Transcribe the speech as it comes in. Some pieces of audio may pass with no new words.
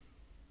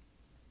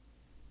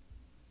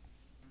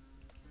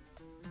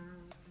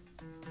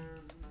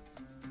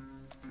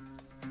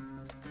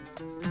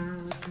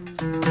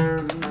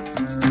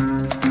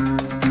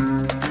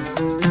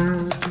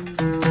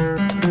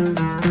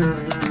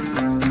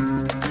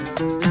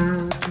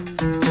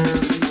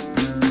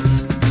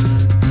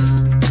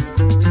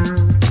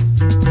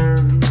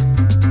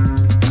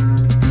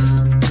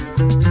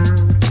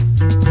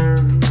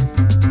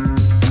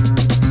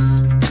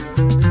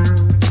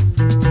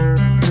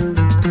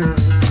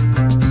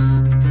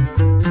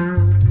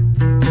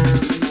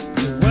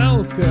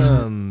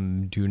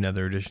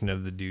another edition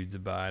of The Dudes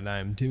Abide.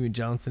 I'm Timmy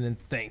Johnson, and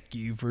thank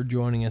you for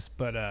joining us.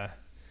 But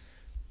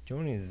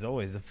joining us, as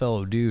always, the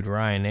fellow dude,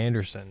 Ryan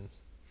Anderson.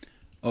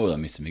 Hola,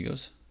 mis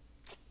amigos.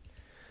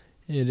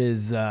 It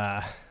is,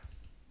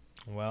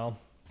 well,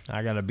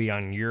 I got to be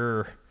on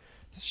your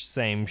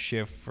same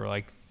shift for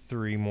like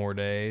 3 more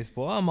days.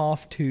 Well, I'm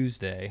off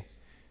Tuesday,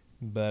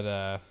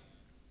 but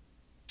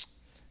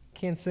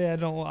can't say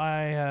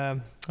I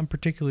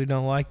particularly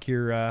don't like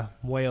your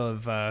way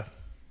of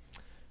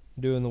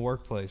doing the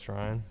workplace,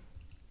 Ryan.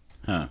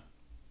 Huh.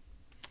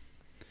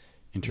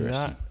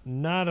 Interesting.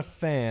 Not a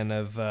fan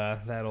of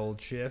that old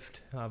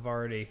shift. I've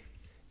already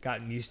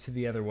gotten used to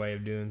the other way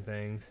of doing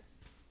things.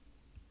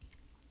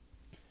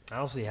 I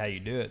don't see how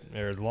you do it,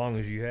 or as long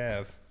as you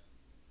have.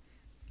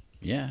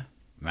 Yeah,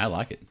 I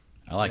like it.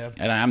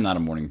 And I'm not a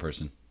morning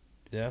person.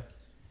 Yeah.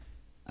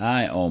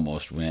 I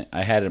almost went.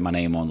 I had my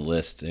name on the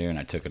list there, and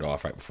I took it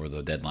off right before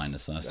the deadline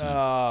this last time.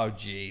 Oh,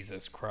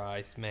 Jesus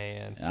Christ,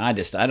 man. And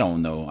I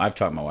don't know. I've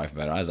talked to my wife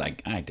about it. I was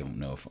like, I don't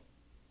know if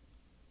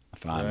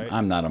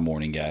I'm not a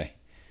morning guy.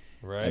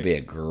 Right. I'd be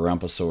a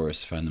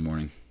grumposaurus if I'm in the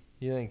morning.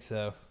 You think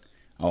so?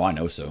 Oh, I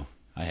know so.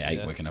 I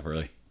hate waking up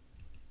early.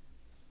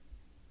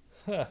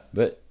 Huh.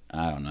 But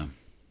I don't know.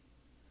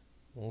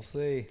 We'll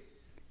see.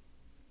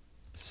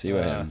 See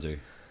what happens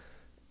here.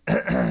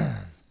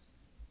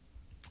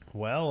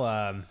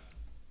 Well,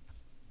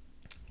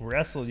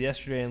 wrestled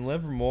yesterday in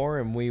Livermore,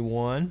 and we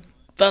won.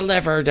 The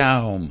Liver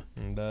Dome.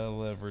 The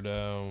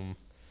Liverdome.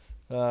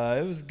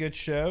 It was a good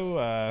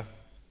show.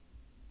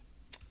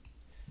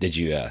 Did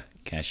you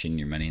cash in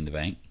your money in the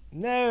bank?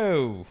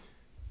 No.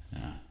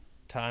 No.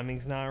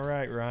 Timing's not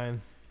right,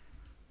 Ryan.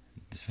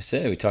 As I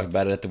said, we talked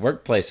about it at the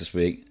workplace this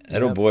week.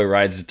 That old boy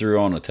rides through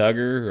on a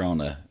tugger or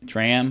on a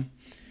tram.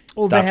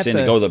 Well, stops in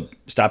and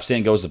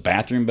goes to the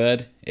bathroom,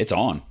 bud. It's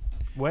on.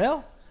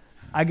 Well,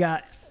 I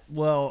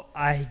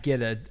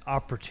get an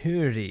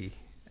opportunity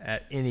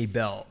at any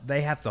belt.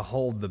 They have to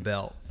hold the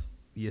belt,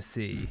 you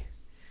see.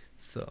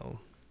 So,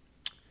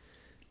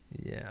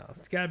 yeah,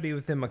 it's got to be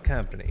within my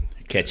company.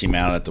 Catch him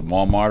out at the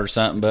Walmart or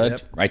something, bud.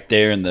 Yep. Right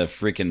there in the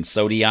freaking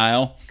soda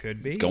aisle.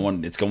 Could be.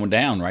 It's going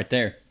down right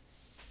there.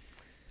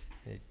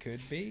 It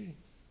could be.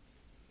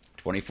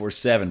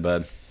 24/7,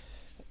 bud.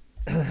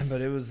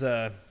 But it was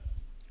all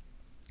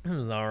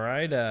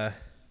right.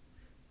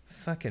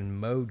 Fucking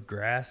mowed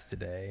grass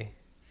today.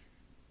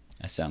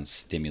 That sounds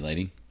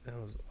stimulating. That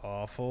was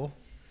awful.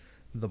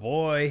 The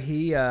boy,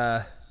 he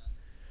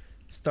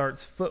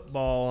starts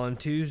football on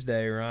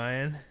Tuesday,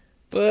 Ryan.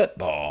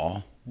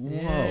 Football? Whoa.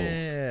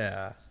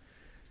 Yeah.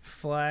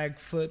 Flag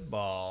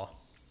football.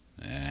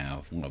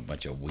 Yeah, what a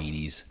bunch of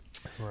weenies.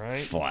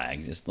 Right.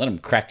 Flag. Just let them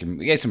crack him.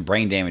 We got some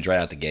brain damage right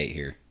out the gate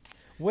here.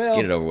 Well, Let's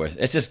get it over with.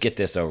 Let's just get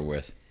this over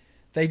with.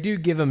 they do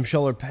give them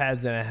shoulder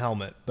pads and a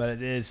helmet, but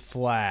it is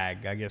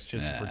flag, I guess,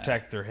 just to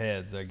protect their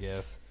heads, I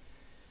guess.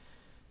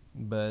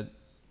 But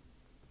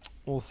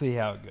we'll see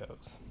how it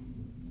goes.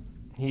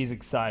 He's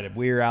excited.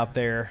 We were out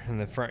there in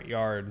the front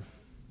yard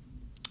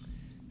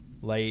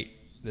late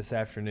this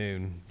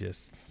afternoon,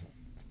 just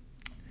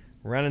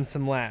running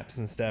some laps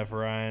and stuff,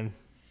 Ryan.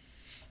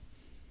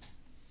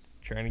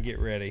 Trying to get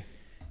ready.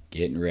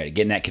 Getting ready.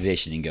 Getting that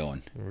conditioning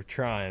going. We're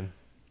trying.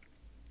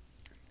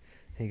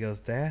 He goes,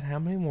 Dad, how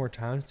many more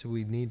times do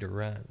we need to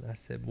run? I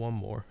said, 1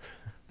 more.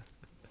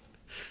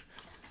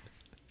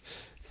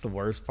 It's the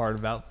worst part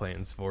about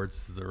playing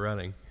sports is the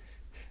running.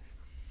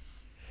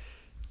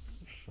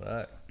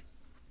 Fuck.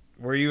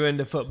 Were you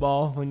into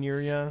football when you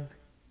were young?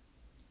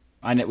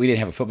 We didn't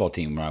have a football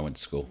team when I went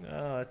to school.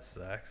 Oh, that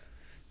sucks.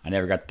 I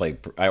never got to play.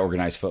 I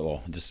organized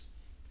football.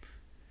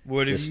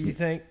 What do you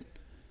think?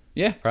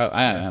 Yeah, probably.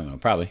 I don't know.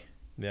 Probably.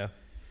 Yeah.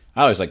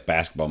 I always liked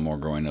basketball more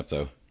growing up,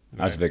 though.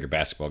 I was a bigger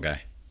basketball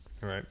guy.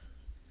 Right.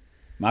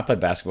 When I played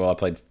basketball. I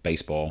played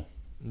baseball.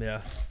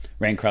 Yeah.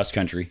 Ran cross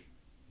country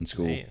in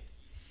school. Man.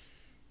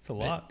 It's a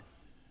lot.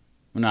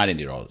 Well, no, I didn't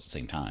do it all at the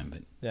same time,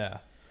 but Yeah.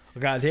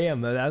 Well,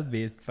 goddamn, that would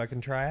be a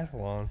fucking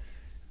triathlon.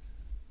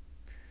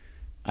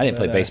 I didn't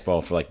play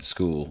baseball for like the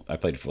school. I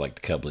played for like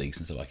the Cub leagues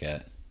and stuff like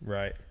that.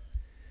 Right.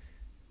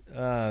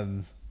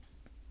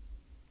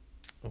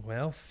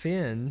 Well,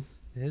 Finn,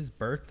 his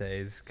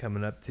birthday's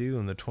coming up too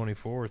on the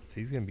 24th.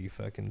 He's gonna be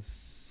fucking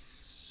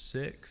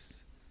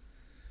 6.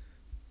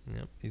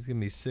 Yep, he's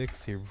gonna be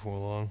 6 here before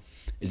long.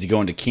 Is he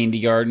going to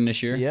kindergarten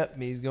this year? Yep,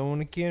 he's going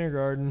to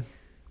kindergarten.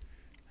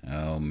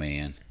 Oh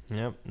man.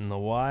 Yep, and the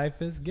wife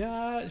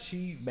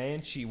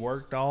she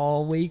worked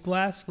all week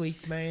last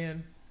week,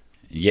 man.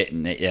 You're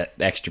getting that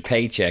extra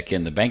paycheck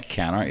in the bank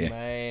account, aren't you?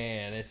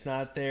 Man, it's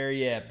not there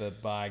yet,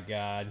 but by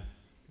God,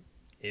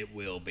 it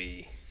will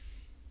be.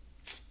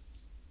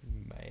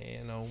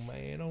 Man, oh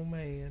man, oh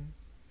man.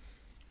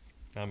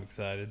 I'm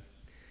excited.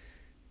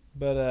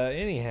 But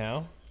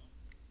anyhow,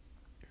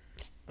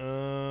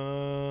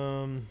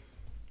 man,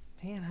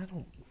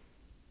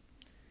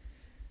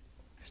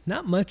 there's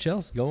not much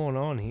else going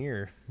on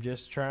here.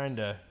 Just trying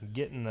to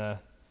get in the,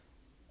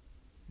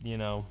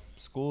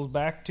 school's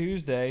back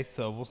Tuesday,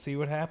 so we'll see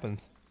what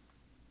happens.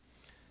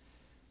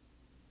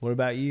 What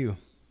about you?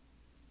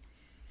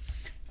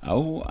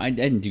 Oh, I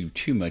didn't do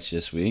too much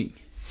this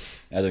week.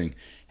 Other than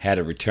had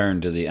to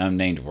return to the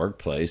unnamed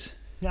workplace.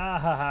 Ah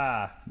ha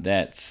ha.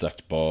 That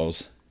sucked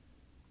balls.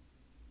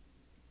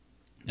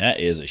 That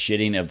is a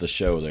shitting of the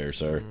show there,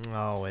 sir.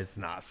 Oh, it's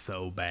not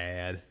so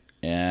bad.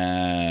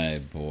 Ah,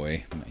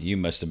 boy. You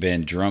must have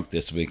been drunk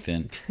this week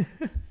then.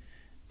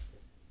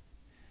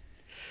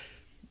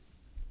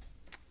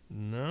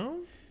 No?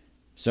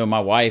 So my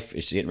wife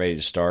is getting ready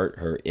to start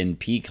her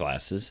NP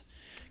classes,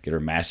 get her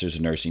master's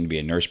in nursing to be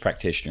a nurse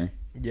practitioner.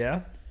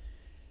 Yeah.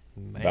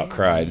 About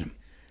cried,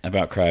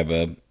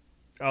 bub.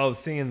 Oh,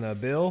 seeing the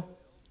bill?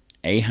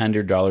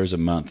 $800 a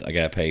month I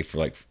gotta pay for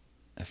like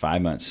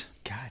 5 months.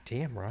 God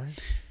damn, Ryan.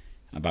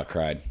 I about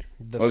cried.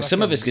 The Well,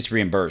 some of fucking- us gets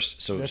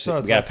reimbursed, so we That's what I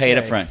was gotta about to pay it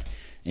up say. front.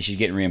 And she's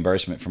getting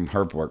reimbursement from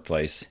her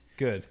workplace.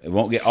 Good. It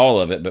won't get all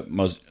of it, but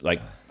most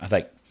like I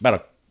think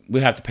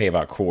we have to pay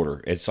about a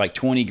quarter. It's like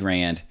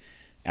 $20,000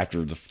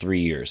 after the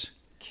 3 years.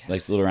 It's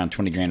like a little around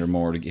 $20,000 or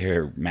more to get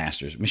her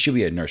master's. I mean, she'll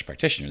be a nurse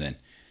practitioner then.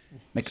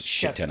 Make a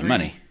shit Got ton of 3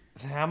 money.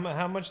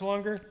 How much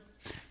longer?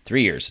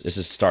 3 years. This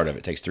is the start of it.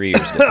 It takes 3 years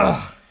to get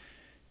this.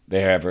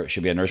 They have her.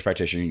 She'll be a nurse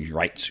practitioner. You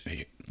write.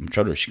 I'm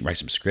trying to write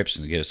some scripts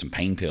and get us some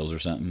pain pills or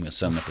something. With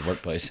some at the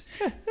workplace.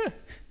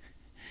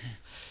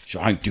 So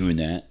I'm doing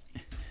that.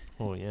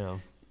 Oh yeah.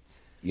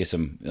 Get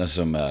some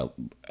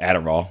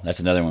Adderall.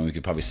 That's another one we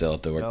could probably sell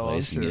at the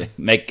workplace and sure.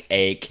 make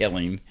a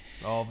killing.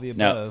 All the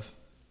No. above.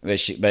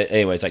 But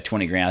anyway, it's like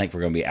 $20,000. I think we're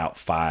going to be out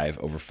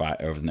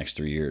over the next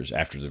 3 years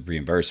after the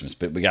reimbursements.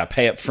 But we got to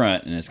pay up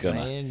front, and it's going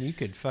to. Man, you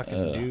could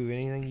fucking do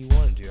anything you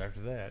wanted to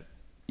after that.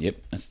 Yep,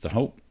 that's the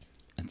hope.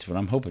 That's what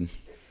I'm hoping.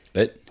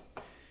 But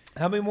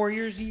How many more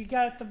years do you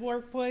got at the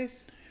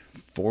workplace?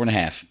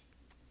 4.5.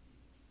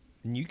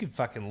 And you could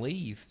fucking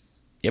leave.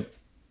 Yep,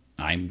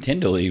 I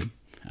intend to leave.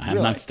 I'm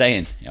Really? not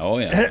staying. Oh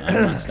yeah,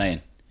 I'm not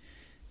staying.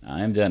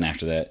 I'm done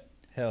after that.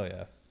 Hell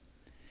yeah.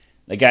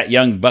 They got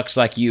young bucks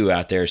like you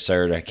out there,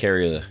 sir, to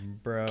carry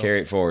Bro,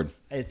 it forward.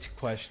 it's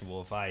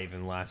questionable if I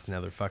even last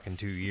another fucking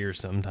 2 years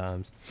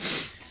sometimes.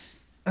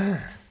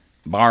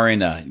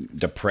 Barring a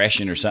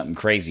depression or something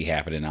crazy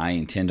happening, I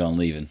intend on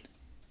leaving.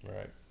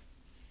 Right.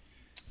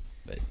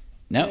 But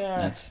no,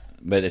 Yeah.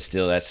 but it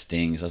still that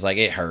stings. I was like,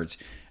 it hurts.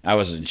 I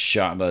was in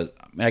shock, but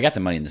I mean, I got the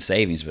money in the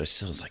savings, but I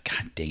still was like,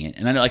 God dang it.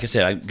 And I know, like I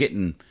said, I'm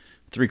getting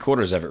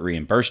 3/4 of it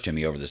reimbursed to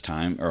me over this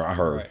time, or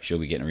her, Right. she'll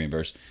be getting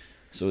reimbursed.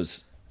 So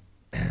it's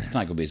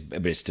not gonna be,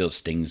 but it still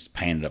stings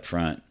paying it up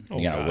front. Oh,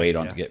 You gotta God, wait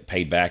on yeah. to get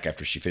paid back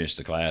after she finished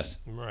the class.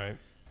 Right.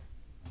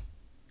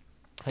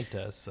 It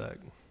does suck.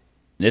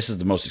 This is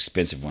the most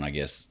expensive one, I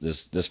guess.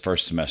 This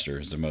first semester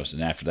is the most,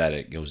 and after that,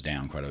 it goes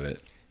down quite a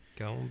bit.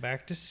 Going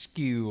back to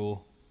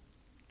school.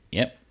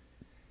 Yep,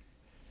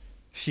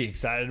 She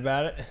excited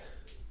about it?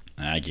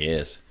 I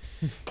guess.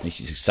 I think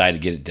she's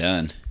excited to get it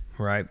done.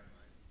 Right.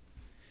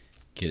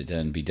 Get it done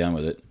and be done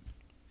with it.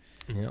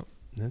 Yep.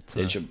 That's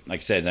Then she'll, like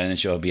I said, then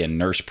she'll be a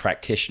nurse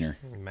practitioner.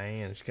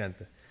 man, she's gonna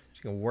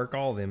work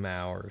all them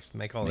hours,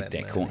 make all Make that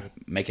that money. coin,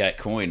 make that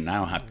coin, and I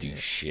don't have to do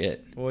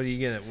shit. What are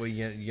you gonna?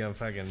 You gonna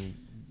fucking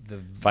the?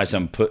 Find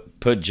some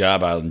put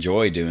job I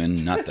enjoy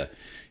doing, not the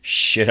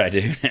shit I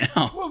do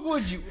now. What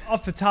would you,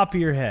 off the top of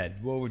your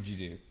head? What would you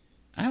do?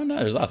 I don't know.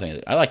 There's a lot of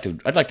things I'd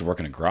like to work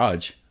in a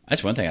garage.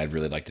 That's one thing I'd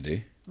really like to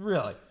do.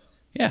 Really?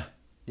 Yeah,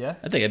 Yeah.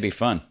 I think it'd be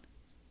fun.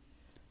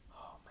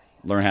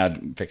 Learn how to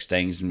fix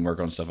things and work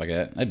on stuff like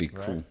that. That'd be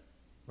cool.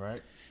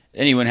 Right.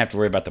 Then you wouldn't have to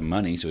worry about the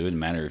money, so it wouldn't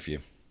matter if you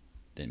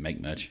didn't make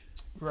much.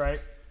 Right.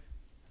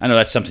 I know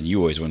that's something you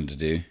always wanted to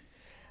do,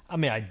 I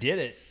mean, I did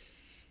it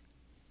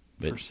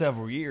for But-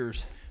 several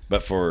years.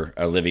 but for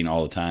a living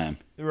all the time.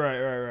 Right.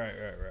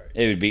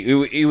 It would be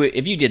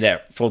if you did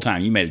that full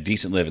time. You made a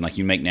decent living like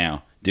you make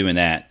now doing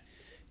that.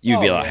 You'd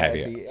be a Oh, lot yeah,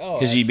 happier it'd be-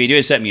 because you'd be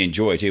doing something you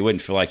enjoy too. It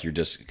wouldn't feel like you're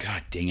just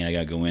God dang it, I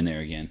gotta go in there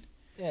again.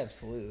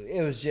 Absolutely.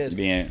 It was just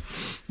Being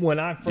when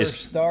I first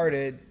Just-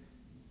 started.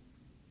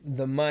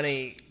 The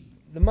money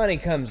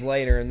comes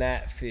later in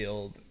that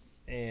field,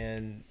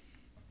 and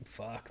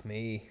fuck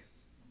me.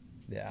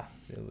 Yeah,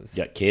 it was.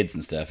 got kids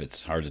and stuff,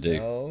 it's hard to do.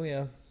 Oh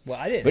yeah. Well,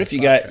 I didn't. But if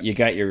you fuck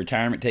got your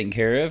retirement taken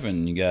care of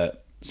and you got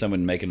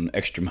someone making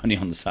extra money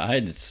on the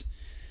side,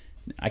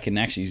 I can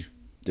actually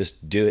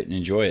just do it and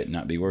enjoy it and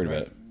not be worried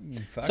about it.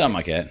 fuck Something it.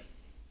 like that.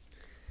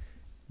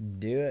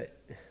 Do it.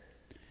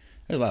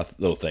 There's a lot of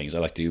little things I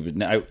like to do, but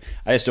no,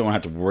 I just don't want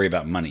to have to worry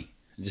about money.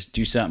 Just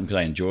do something because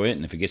I enjoy it,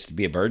 and if it gets to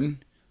be a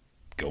burden,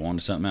 go on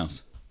to something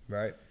else.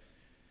 Right.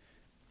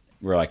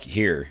 Where like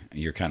here,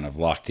 you're kind of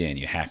locked in.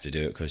 You have to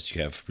do it because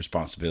you have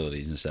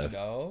responsibilities and stuff.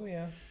 Oh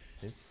yeah.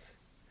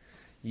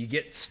 You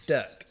get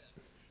stuck,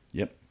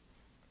 Yep.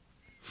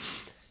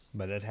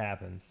 but it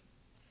happens.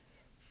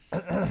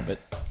 But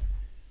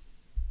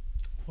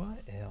What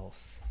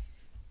else?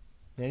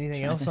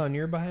 Anything else on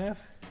your behalf?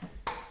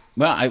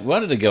 well, I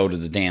wanted to go to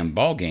the damn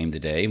ball game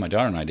today. My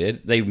daughter and I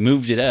did. They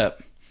moved it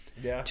up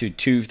Yeah. to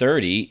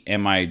 2:30,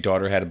 and my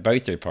daughter had a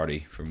birthday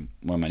party from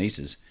one of my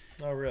nieces.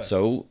 Oh really?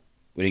 So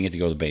we didn't get to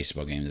go to the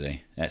baseball game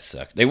today. That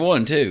sucked. They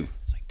won too.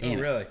 It's like damn. Oh it.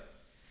 really?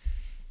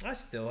 I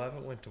still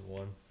haven't went to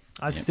one.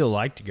 I'd still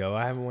like to go.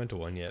 I haven't went to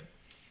one yet.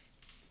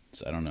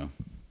 So I don't know.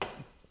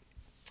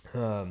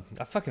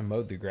 I fucking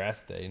mowed the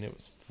grass today, and it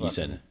was fucking. You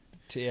said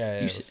it. Yeah,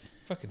 it was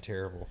fucking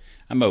terrible.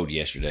 I mowed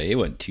yesterday. It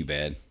wasn't too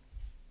bad.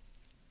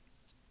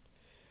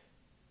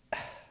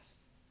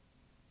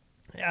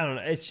 I don't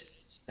know.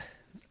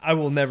 I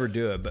will never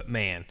do it, but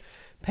man,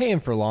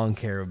 paying for lawn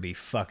care would be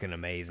fucking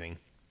amazing.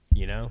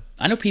 You know?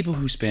 I know people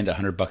who spend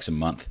 $100 a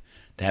month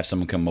to have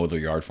someone come mow their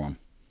yard for them.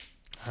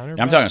 $100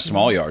 I'm talking a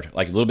small yard,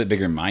 like a little bit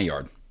bigger than my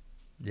yard.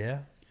 Yeah.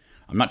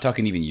 I'm not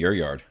talking even your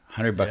yard.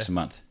 $100 a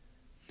month.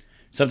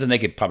 Something they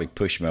could probably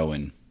push mow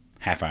in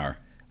half hour.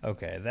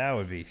 Okay, that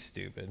would be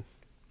stupid.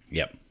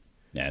 Yep.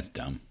 Yeah, it's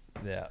dumb.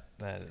 Yeah,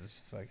 that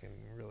is fucking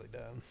really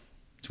dumb.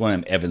 It's one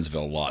of them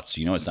Evansville lots, so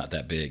you know it's not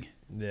that big.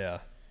 Yeah.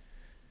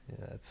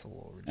 Yeah, that's a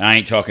little ridiculous. And I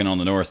ain't talking on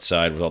the north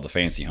side with all the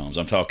fancy homes.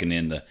 I'm talking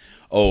in the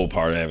old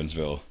part of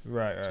Evansville.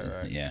 Right.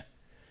 Yeah.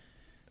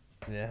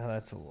 Yeah,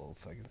 that's a little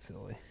fucking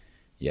silly.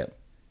 Yep.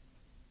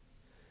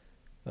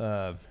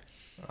 I'll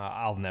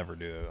never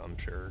do it, I'm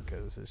sure,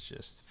 because it's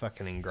just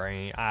fucking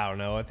ingrained. I don't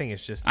know. I think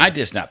it's just...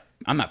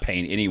 I'm not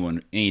paying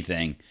anyone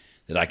anything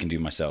that I can do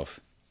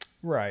myself.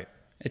 Right.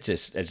 It's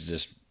just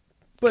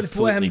But if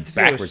what completely happens if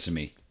it was- backwards to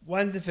me.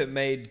 What if it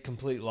made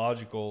complete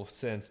logical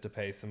sense to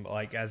pay some,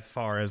 like, as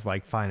far as,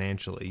 like,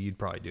 financially, you'd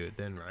probably do it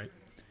then, right?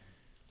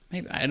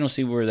 Maybe I don't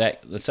see where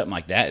something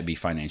like that would be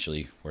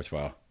financially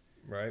worthwhile.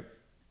 Right.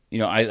 You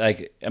know,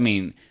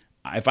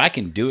 if I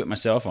can do it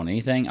myself on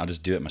anything, I'll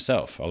just do it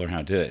myself. I'll learn how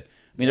to do it.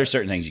 I mean, there's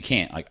certain things you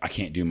can't. Like, I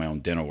can't do my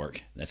own dental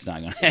work. That's not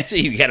going to... So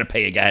you got to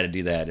pay a guy to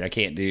do that. I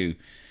can't do...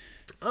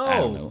 Oh, I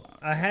don't know.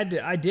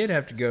 I did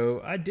have to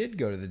go. I did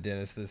go to the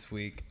dentist this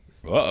week.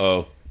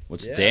 Uh-oh.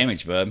 What's the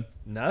damage, bub?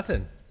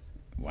 Nothing.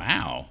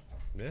 Wow.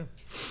 Yeah.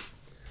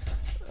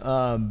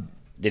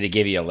 Did he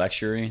give you a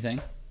lecture or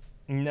anything?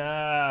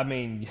 Nah, I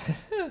mean,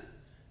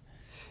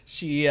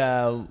 she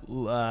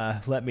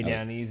let me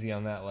down easy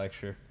on that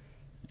lecture.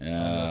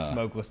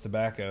 Smokeless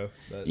tobacco.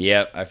 But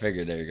Yep, I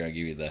figured they were going to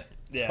give you the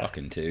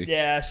fucking two.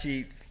 Yeah,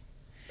 she...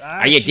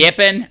 Are you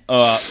dipping?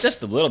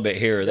 Just a little bit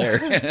here or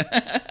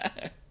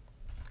there.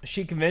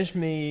 She convinced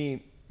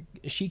me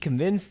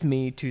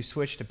to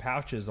switch to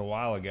pouches a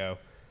while ago.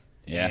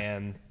 Yeah.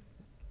 And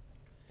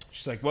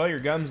she's like, well, your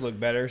gums look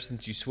better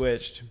since you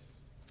switched.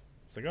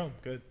 It's like, oh,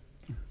 good.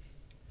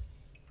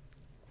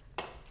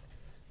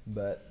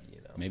 But,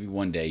 you know. Maybe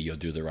one day you'll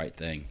do the right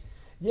thing.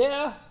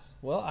 Yeah.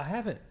 Well, I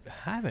haven't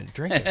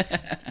drank it.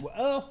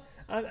 Well,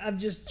 I've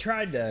just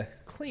tried to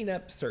clean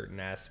up certain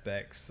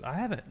aspects. I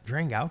haven't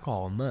drank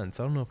alcohol in months.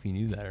 I don't know if you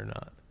knew that or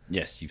not.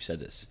 Yes, you've said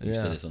this. You've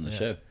said this on the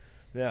show.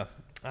 Yeah.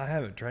 I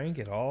haven't drank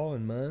at all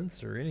in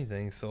months or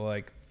anything. So,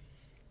 like,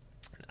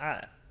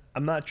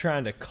 I'm not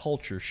trying to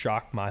culture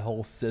shock my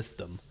whole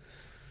system.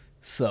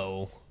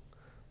 So,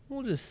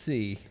 we'll just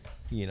see.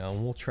 You know,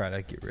 we'll try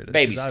to get rid of it.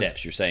 Baby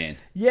steps, you're saying.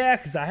 Yeah,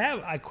 because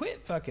I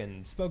quit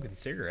fucking smoking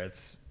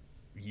cigarettes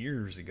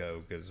years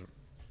ago. Because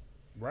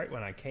right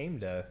when I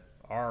came to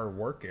our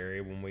work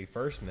area when we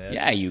first met.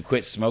 Yeah, you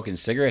quit smoking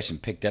cigarettes and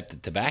picked up the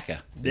tobacco.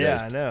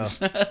 Yeah, I know.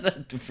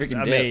 The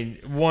freaking dip. mean,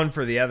 one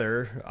for the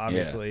other.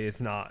 Obviously, it's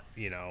not,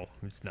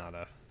 it's not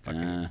a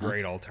fucking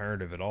great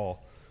alternative at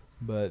all.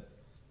 But,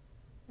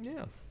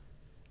 yeah.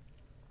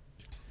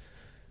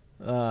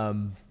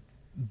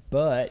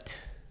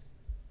 But,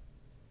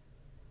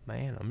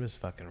 man, I'm just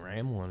fucking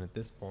rambling at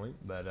this point.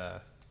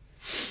 But,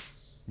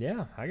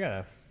 yeah,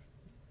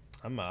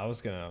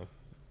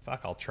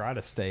 I'll try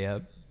to stay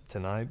up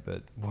tonight.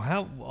 But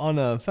how on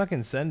a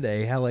fucking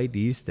Sunday, how late do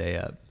you stay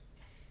up?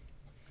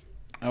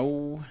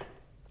 Oh,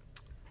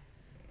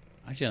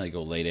 I generally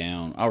go lay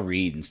down. I'll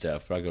read and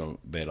stuff, but I go to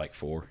bed like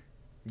 4.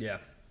 Yeah.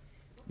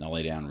 And I'll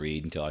lay down and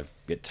read until I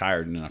get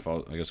tired, and then I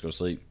just go to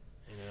sleep.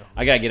 Yeah.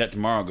 I gotta get up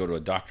tomorrow, go to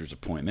a doctor's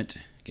appointment,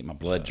 get my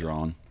blood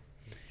drawn,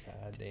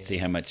 see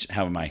how my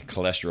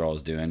cholesterol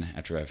is doing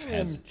after I've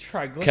had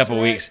a couple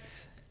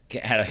weeks.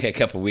 Had a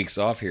couple weeks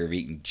off here of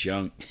eating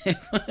junk.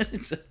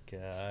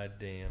 God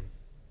damn.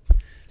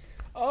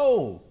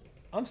 Oh,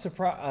 I'm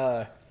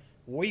surprised.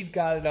 We've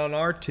got it on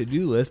our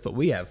to-do list, but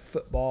we have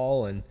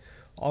football and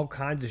all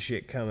kinds of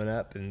shit coming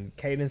up, and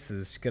Cadence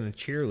is going to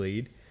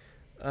cheerlead.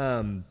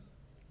 I'm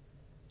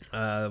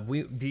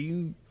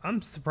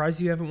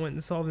surprised you haven't went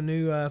and saw the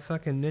new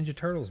fucking Ninja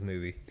Turtles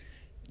movie.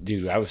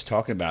 Dude, I was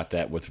talking about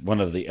that with one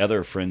of the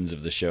other friends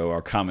of the show,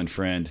 our common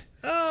friend.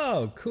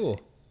 Oh,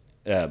 cool.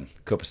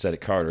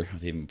 Copacetic Carter,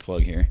 I'll even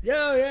plug here.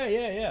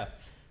 Yeah.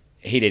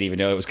 He didn't even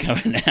know it was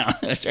coming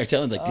out. I started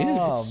telling him, like,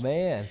 dude,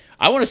 man,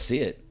 I want to see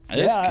it. It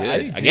looks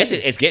good. I guess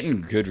it. It's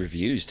getting good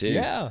reviews too.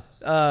 Yeah.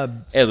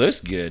 It looks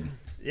good.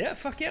 Yeah,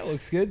 fuck yeah, it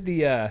looks good.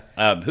 The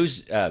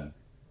who's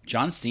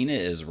John Cena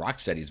is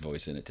Rocksteady's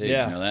voice in it too.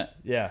 Yeah. Did you know that?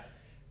 Yeah.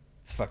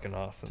 It's fucking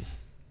awesome.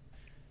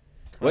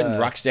 Wasn't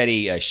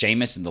Rocksteady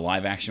Sheamus in the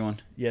live action one?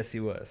 Yes, he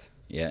was.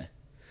 Yeah.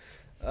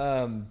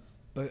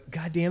 But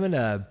goddamn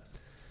it,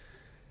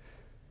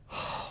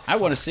 I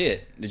want to see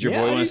it. Did your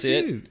boy want to see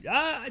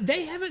it?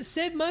 They haven't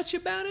said much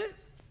about it,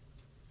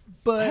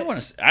 but I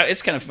want to.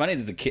 It's kind of funny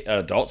that the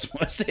adults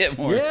want to see it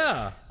more.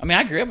 Yeah. I mean,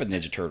 I grew up with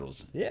Ninja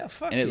Turtles. Yeah,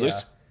 fuck and it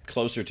looks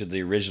closer to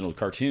the original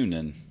cartoon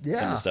than some of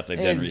Yeah, the stuff they've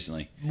done and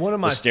recently. one of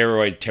my the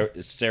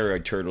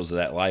steroid turtles of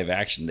that live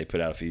action they put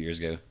out a few years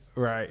ago.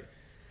 right.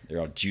 They're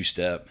all juiced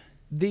up.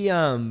 The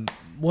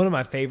one of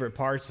my favorite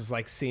parts is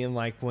like seeing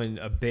like when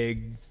a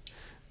big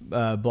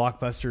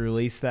blockbuster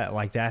release that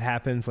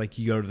happens, like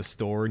you go to the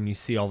store and you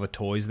see all the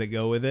toys that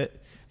go with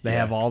it. They Yeah.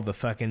 have all the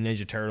fucking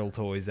Ninja Turtle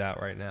toys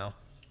out right now.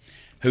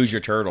 Who's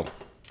your turtle?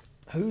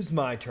 Who's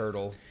my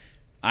turtle?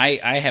 I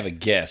have a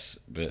guess,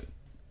 but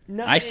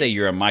No, I say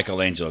you're a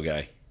Michelangelo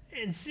guy.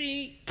 and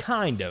see,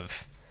 kind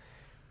of.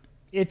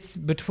 It's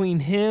between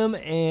him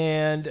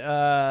and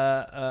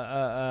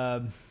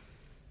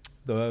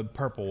the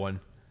purple one.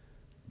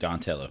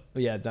 Donatello.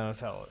 Yeah,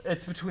 Donatello.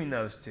 It's between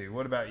those two.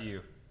 What about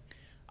you?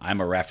 I'm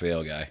a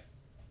Raphael guy.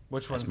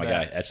 Which one's That's my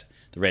that? guy. That's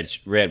the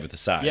red with the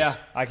size. Yeah,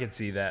 I can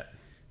see that.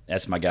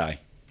 That's my guy.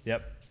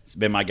 Yep. It's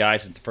been my guy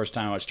since the first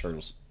time I watched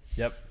Turtles.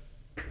 Yep.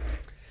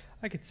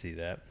 I could see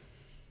that.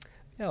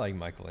 Yeah, I like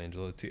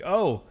Michelangelo too.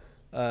 Oh,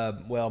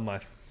 well, my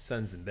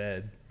son's in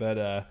bed,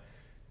 but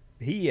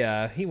he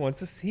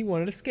wanted a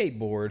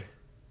skateboard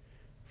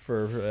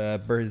for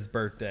his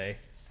birthday.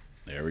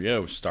 There we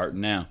go.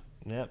 Starting now.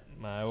 Yep,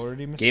 I ordered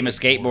him a Get him a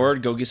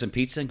skateboard, go get some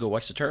pizza, and go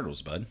watch the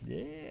Turtles, bud.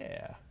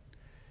 Yeah.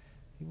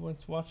 He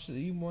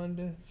wanted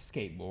a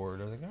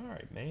skateboard. I was like, all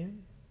right,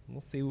 man.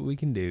 We'll see what we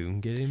can do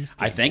and get him a skateboard.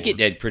 I think it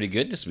did pretty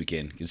good this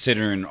weekend,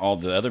 considering all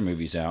the other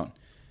movies out.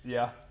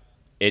 Yeah.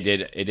 It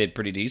did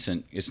pretty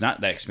decent. It's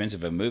not that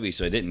expensive a movie,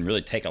 so it didn't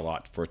really take a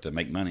lot for it to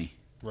make money.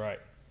 Right.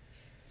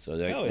 So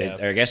Hell yeah.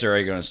 I guess they're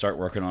already going to start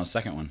working on a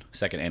second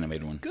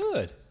animated one.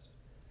 Good.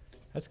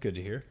 That's good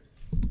to hear.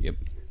 Yep.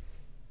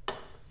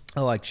 I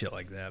like shit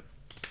like that.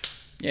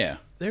 Yeah.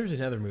 There's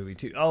another movie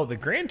too. Oh, the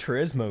Gran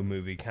Turismo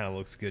movie kind of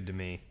looks good to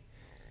me.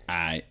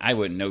 I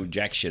wouldn't know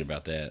jack shit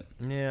about that.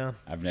 Yeah.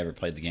 I've never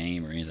played the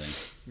game or anything.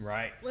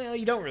 Right. Well,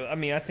 you don't really. I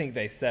mean, I think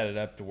they set it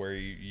up to where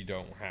you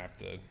don't have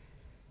to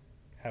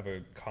have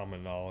a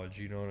common knowledge.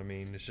 You know what I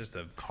mean? It's just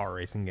a car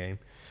racing game.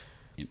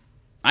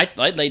 I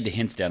laid the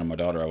hints down on my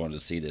daughter. I wanted to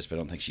see this, but I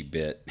don't think she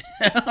bit.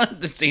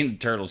 Seeing the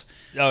Turtles.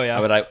 Oh yeah.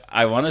 But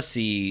I want to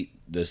see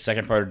the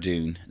second part of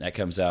Dune that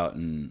comes out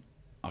in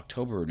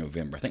October or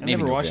November. I think I maybe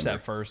never November. watched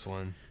that first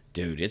one.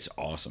 Dude, it's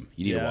awesome.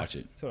 You need to Yeah, watch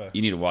it. that's what I-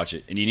 You need to watch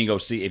it, and you need to go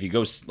see. If you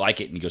go like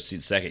it and you go see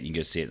the second, you can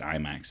go see it in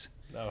IMAX.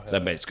 Oh, So I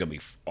bet it's gonna be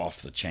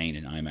off the chain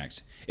in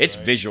IMAX. It's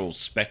Right. visual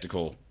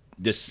spectacle.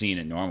 Just seeing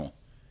it normal.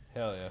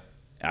 Hell yeah.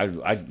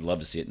 I'd love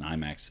to see it in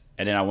IMAX,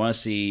 and then I want to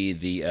see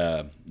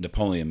the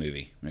Napoleon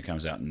movie when it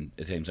comes out in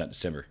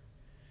December,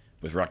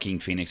 with Joaquin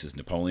Phoenix as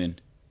Napoleon.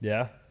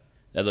 Yeah.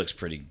 That looks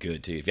pretty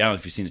good too. I don't know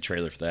if you've seen the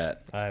trailer for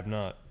that. I have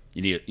not.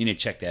 You need to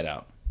check that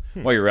out.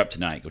 While you're up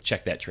tonight, go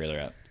check that trailer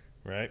out.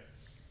 Right.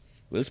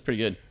 Well, it's pretty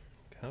good.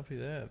 Copy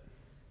that.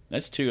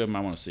 That's two of them I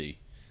want to see.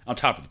 On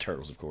top of the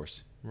Turtles, of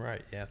course.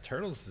 Right. Yeah.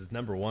 Turtles is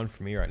number one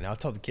for me right now. I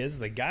tell the kids,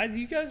 like, guys,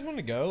 you guys want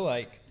to go?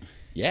 Like,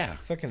 Yeah.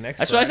 fucking next.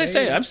 That's what I Friday?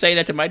 say. I'm saying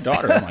that to my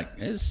daughter. I'm like,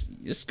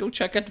 just go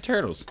check out the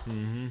Turtles.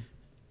 Mm-hmm.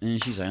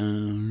 And she's like,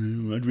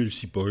 I'd rather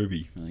see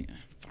Barbie. I'm like,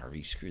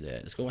 Barbie, screw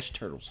that. Let's go watch the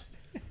Turtles.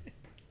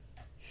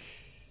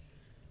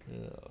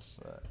 Oh,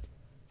 fuck.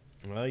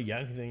 Well, you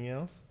got anything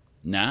else?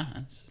 Nah,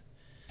 that's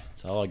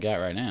all I got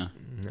right now.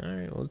 All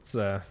right, let's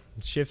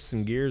shift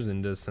some gears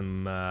into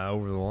some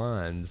over the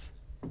lines.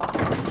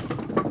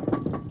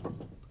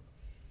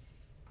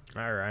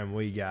 All right,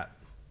 what you got?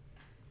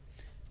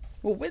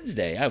 Well,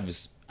 Wednesday, I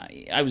was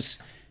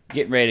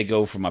getting ready to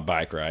go for my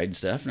bike ride and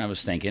stuff, and I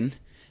was thinking,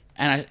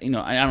 and I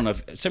don't know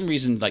if some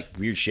reason like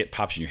weird shit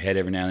pops in your head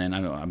every now and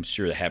then. I'm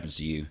sure that happens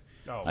to you.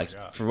 Oh, like my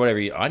God. for whatever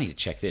I need to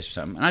check this or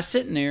something. And I was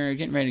sitting there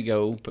getting ready to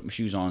go, put my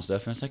shoes on and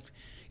stuff, and I was like,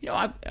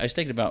 I was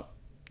thinking about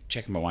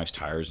checking my wife's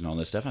tires and all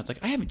this stuff. And I was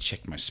like, I haven't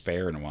checked my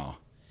spare in a while.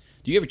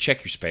 Do you ever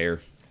check your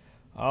spare?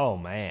 Oh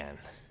man,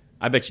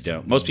 I bet you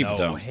don't. Most people no,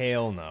 don't.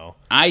 Hell no.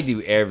 I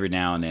do every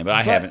now and then, but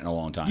I haven't in a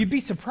long time. You'd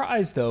be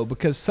surprised though,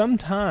 because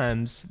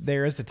sometimes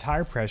there is a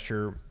tire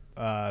pressure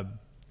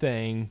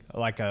thing,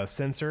 like a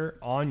sensor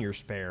on your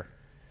spare.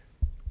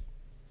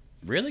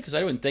 Really? Because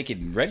I wouldn't think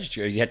it'd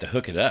register. You have to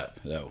hook it up,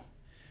 though.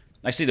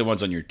 I see the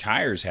ones on your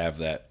tires have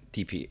that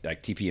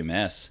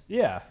TPMS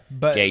Yeah,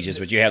 but gauges,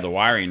 but you have the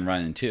wiring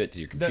running to it to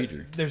your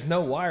computer. there's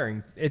no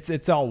wiring.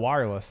 It's all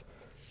wireless.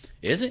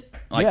 Is it?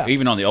 Like Yeah.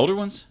 even on the older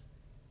ones?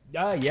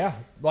 Yeah,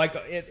 like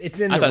it's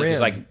in I the thought it rim. was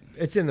like-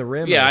 it's in the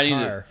rim. Yeah, of the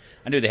tire.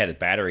 I knew they had a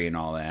battery and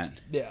all that.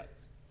 Yeah. It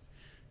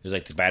was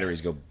like the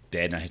batteries go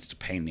dead, and it's a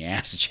pain in the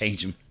ass to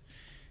change them.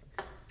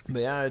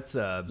 But yeah, it's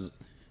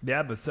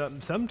yeah, but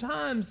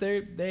sometimes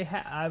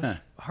I've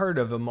heard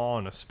of them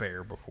on a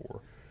spare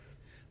before.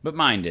 But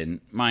mine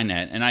didn't. Mine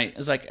had. And I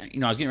was like,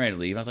 I was getting ready to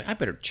leave. I was like, I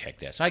better check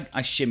that. So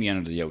I shimmy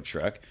under the old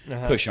truck,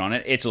 push on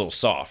it. It's a little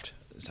soft.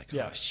 It's like,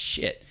 Yeah. oh,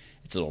 shit.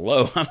 It's a little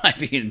low. I'd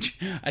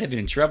have been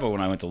in trouble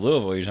when I went to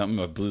Louisville or something.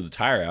 I blew the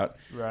tire out.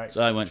 Right.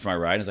 So I went for my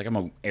ride. I was like, I'm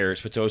going to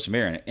throw some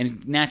air in it.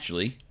 And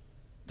naturally,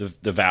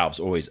 the valve's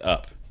always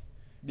up.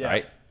 Yeah.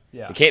 Right?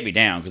 Yeah. It can't be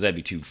down because that'd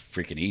be too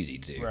freaking easy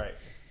to do. Right.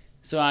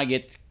 So I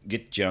get the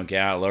junk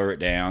out, lower it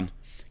down,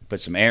 put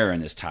some air in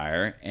this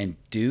tire, and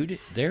dude,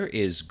 there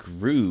is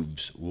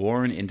grooves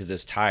worn into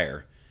this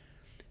tire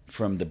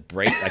from the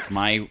brake, like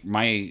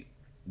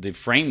the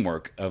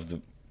framework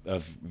of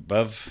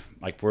above,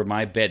 like where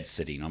my bed's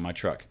sitting on my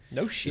truck.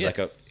 No shit.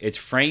 It's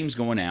frames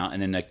going out,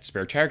 and then like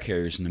spare tire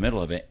carriers in the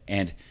middle of it,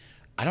 and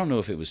I don't know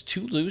if it was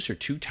too loose or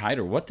too tight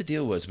or what the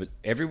deal was, but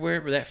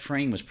everywhere where that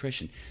frame was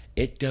pushing,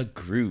 it dug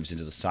grooves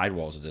into the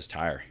sidewalls of this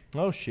tire.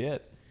 Oh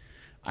shit.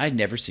 I'd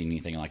never seen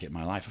anything like it in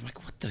my life. I'm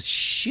like, what the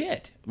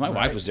shit? My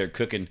wife was there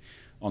cooking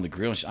on the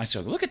grill, and I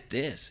said, look at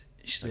this.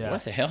 She's like,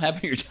 what the hell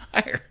happened to your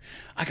tire?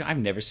 I've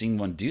never seen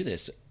one do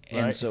this.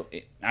 And so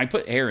I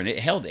put air in it.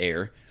 It held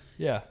air.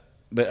 Yeah.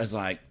 But I was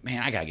like,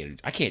 man,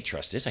 I can't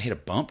trust this. I hit a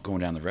bump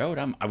going down the road.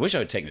 I wish I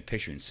would have taken a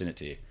picture and sent it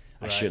to you.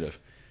 I should have.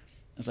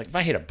 I was like, if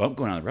I hit a bump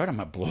going down the road, I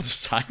might blow the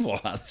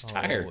sidewall out of this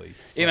tire.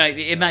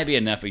 It might be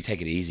enough if you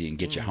take it easy and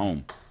get you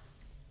home.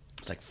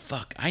 It's like,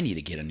 fuck, I need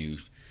to get a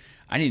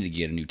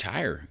new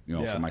tire,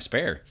 for my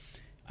spare.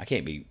 I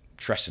can't be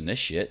trusting this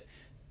shit.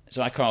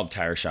 So I called the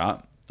tire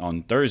shop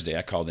on Thursday.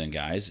 I called them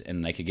guys,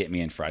 and they could get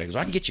me in Friday. He goes,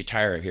 I can get you a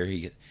tire up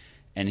here.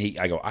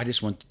 I go, I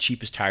just want the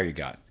cheapest tire you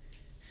got.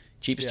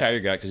 Cheapest tire you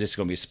got, because this is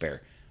going to be a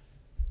spare.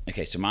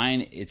 Okay, so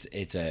mine, it's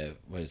a,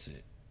 what is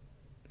it?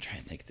 I'm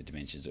trying to think of the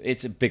dimensions.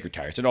 It's a bigger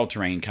tire. It's an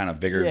all-terrain, kind of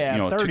bigger.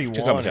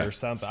 31 or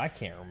something. I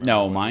can't remember.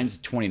 No, mine's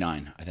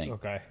 29, I think.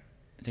 Okay.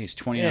 I think it's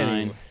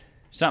 29,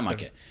 something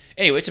like it.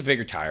 Anyway, it's a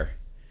bigger tire.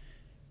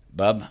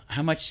 Bub,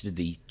 how much did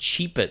the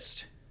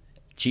cheapest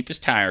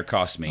tire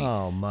cost me?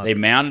 Oh, motherfucker. They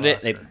mounted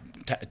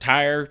it.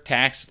 Tire,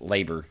 tax,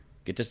 labor.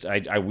 Get this.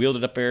 I wheeled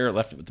it up there,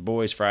 left it with the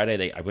boys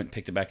Friday. I went and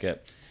picked it back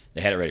up.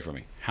 They had it ready for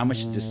me. How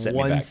much did this set me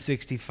back?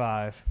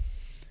 165.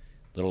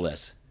 Little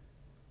less.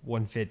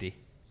 150.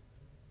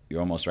 You're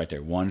almost right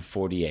there.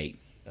 148.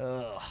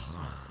 Ugh.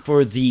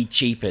 For the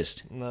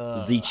cheapest.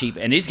 Ugh. The cheap.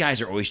 And these guys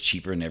are always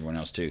cheaper than everyone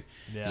else, too.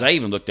 Because I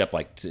even looked up,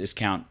 like,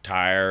 Discount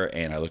Tire,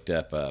 and I looked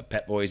up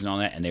Pet Boys and all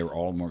that, and they were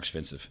all more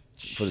expensive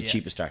for the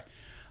cheapest tire.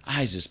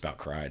 I just about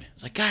cried. I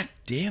was like, God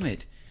damn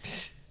it.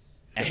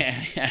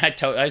 And I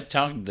was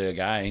talking to the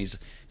guy,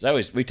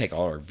 and we take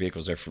all our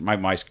vehicles there. My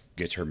wife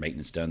gets her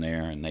maintenance done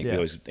there, and they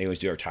always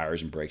do our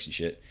tires and brakes and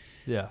shit.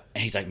 Yeah.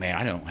 And he's like, man,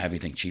 I don't have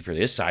anything cheaper.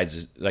 This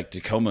side's like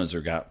Tacomas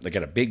they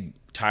got a big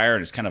tire,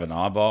 and it's kind of an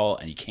oddball,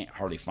 and you can't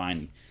hardly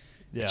find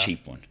a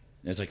cheap one.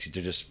 It's like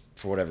they're just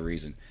for whatever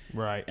reason.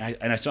 Right.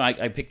 So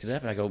I picked it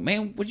up, and I go,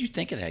 man, what did you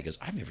think of that? He goes,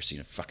 I've never seen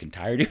a fucking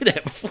tire do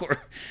that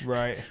before.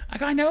 Right. I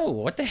go, I know.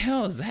 What the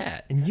hell is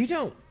that? And you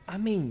don't. I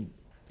mean,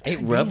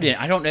 it rubbed in.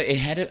 I don't know. It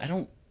had it. I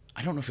don't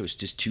know if it was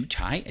just too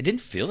tight. It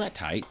didn't feel that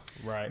tight.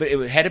 Right. But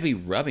it had to be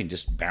rubbing,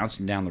 just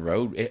bouncing down the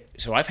road.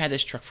 So I've had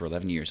this truck for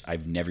 11 years.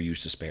 I've never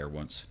used a spare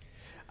once.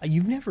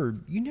 You never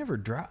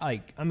drive.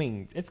 Like, I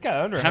mean, it's got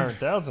under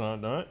 100,000 on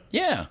it, don't it?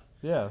 Yeah.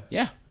 Yeah.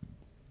 Yeah.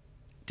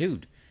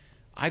 Dude,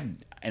 I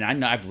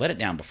know I've let it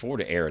down before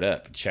to air it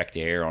up, check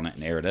the air on it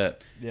and air it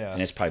up. Yeah.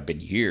 And it's probably been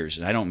years,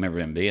 and I don't remember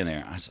them being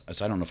there.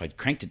 So I don't know if I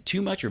cranked it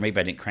too much, or maybe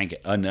I didn't crank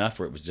it enough,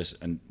 where it was just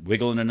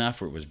wiggling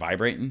enough, where it was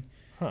vibrating.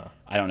 Huh.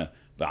 I don't know.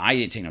 But I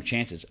didn't take no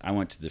chances. I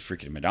went to the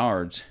freaking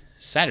Menards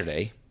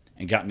Saturday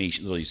and got me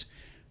these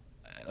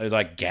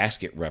like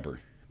gasket rubber.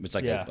 It's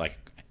like a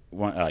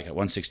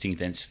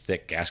 1/16 inch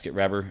thick gasket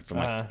rubber from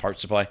like the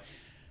parts supply.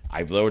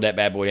 I lowered that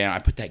bad boy down. I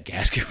put that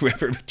gasket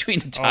rubber between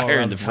the tire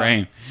and the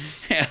frame.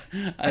 Yeah.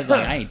 I was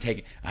like,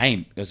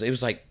 it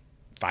was like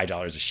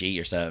 $5 a sheet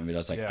or something. But I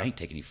was like, I ain't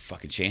taking any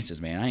fucking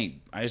chances, man.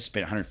 I just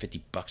spent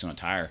 $150 on a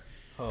tire.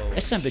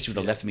 That son of a bitch would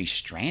have left me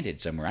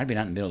stranded somewhere. I'd been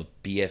out in the middle of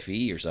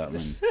BFE or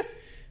something. And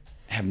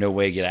have no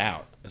way to get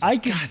out. I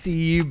could see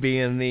you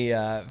being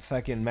the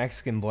fucking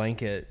Mexican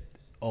blanket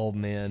old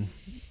man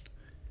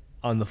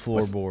on the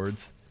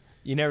floorboards.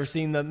 You never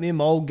seen them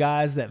old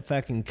guys that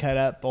fucking cut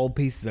up old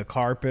pieces of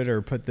carpet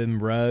or put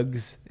them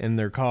rugs in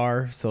their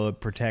car so it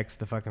protects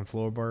the fucking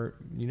floorboard?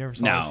 You never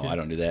saw that No, shit? I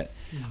don't do that.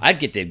 I'd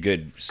get them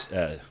good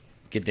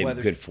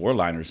good four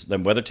liners,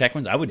 them WeatherTech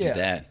ones. I would do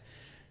that.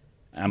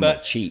 I'm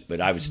not cheap,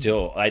 but I would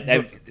still.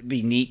 It'd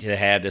be neat to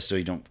have this so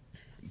you don't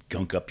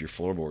gunk up your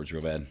floorboards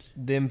real bad.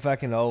 Them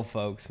fucking old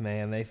folks,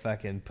 man, they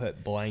fucking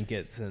put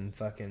blankets and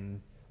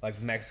fucking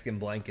like Mexican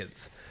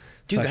blankets.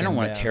 Dude, I don't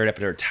want to tear it up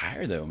at their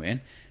tire though,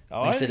 man.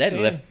 Oh, like I said,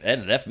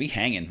 that left me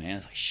hanging, man.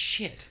 It's like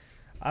shit.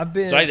 So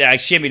I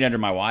shimmied under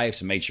my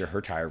wife's and made sure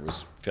her tire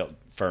felt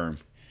firm.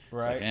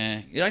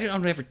 Right. Like, I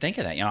don't ever think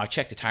of that. I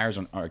check the tires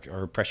on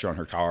her pressure on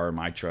her car or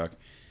my truck.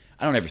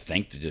 I don't ever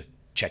think to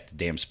check the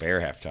damn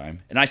spare half the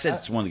time. And I said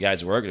it's one of the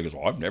guys at work, and he goes,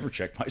 "Well, I've never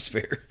checked my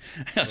spare."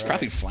 It's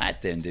probably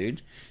flat then,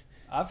 dude.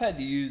 I've had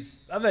to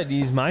use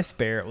my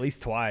spare at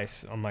least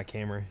twice on my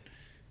Camry.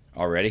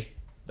 Already?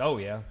 Oh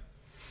yeah.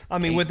 I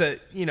mean,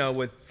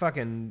 with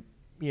fucking,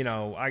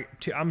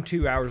 I'm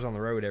 2 hours on the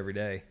road every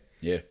day.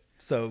 Yeah.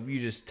 So you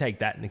just take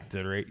that into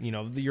consideration.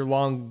 Your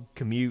long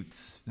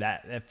commutes,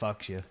 that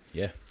fucks you.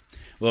 Yeah.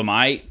 Well,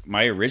 my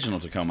original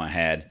Tacoma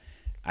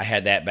I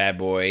had that bad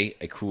boy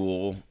a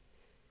cool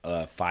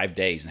 5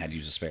 days and had to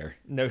use a spare.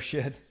 No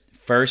shit.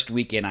 First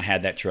weekend I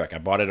had that truck. I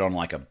bought it on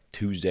like a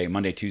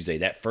Monday, Tuesday.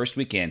 That first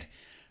weekend,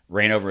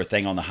 ran over a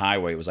thing on the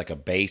highway. It was like a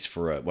base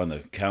for one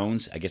of the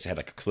cones. I guess it had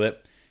like a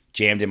clip.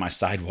 Jammed in my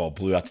sidewall,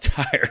 blew out the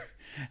tire.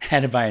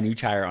 Had to buy a new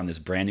tire on this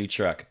brand new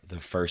truck the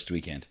first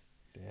weekend.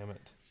 Damn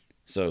it.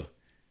 So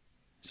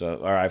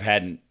or I've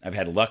had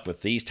luck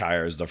with these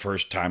tires. The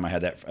first time I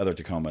had that other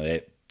Tacoma,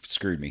 it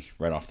screwed me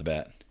right off the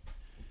bat.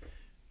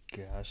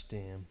 Gosh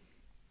damn.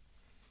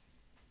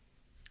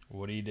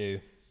 What do you do?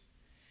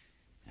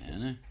 I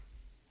don't know.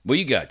 What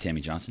you got,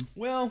 Tammy Johnson?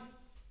 Well,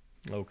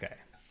 okay.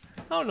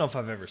 I don't know if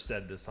I've ever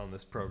said this on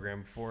this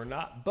program before or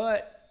not,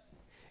 but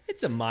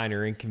it's a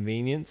minor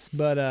inconvenience.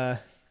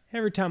 But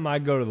every time I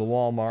go to the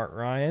Walmart,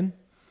 Ryan.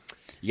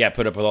 You got to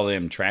put up with all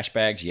them trash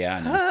bags? Yeah,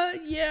 I know.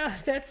 Yeah,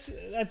 that's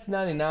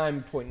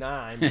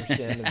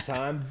 99.9% of the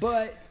time.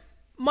 But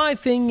my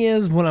thing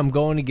is when I'm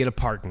going to get a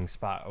parking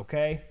spot,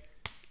 okay?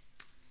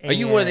 Are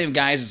you one of them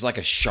guys that's like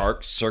a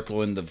shark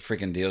circling the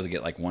freaking deal to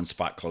get like one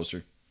spot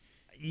closer?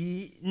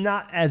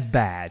 Not as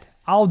bad.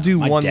 I'll do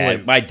one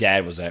loop. My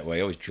dad was that way.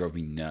 It always drove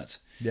me nuts.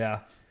 Yeah.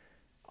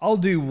 I'll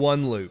do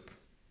one loop,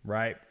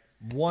 right?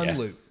 One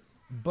loop.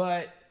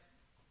 But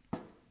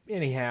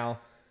anyhow,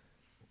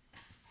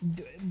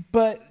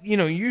 but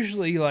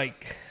usually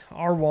like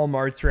our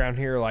Walmarts around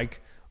here,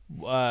 like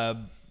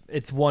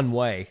it's one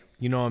way.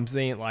 You know what I'm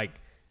saying? Like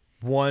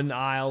one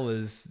aisle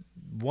is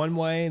one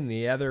way and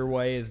the other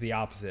way is the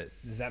opposite.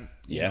 Is that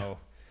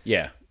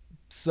Yeah.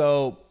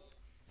 So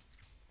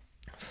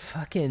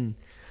fucking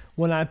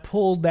when I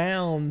pull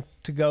down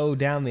to go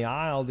down the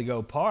aisle to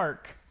go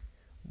park,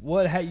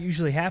 what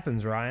usually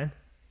happens, Ryan?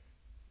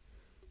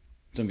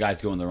 Some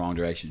guys go in the wrong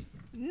direction.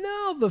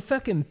 No, the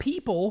fucking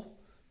people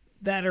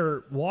that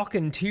are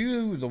walking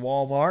to the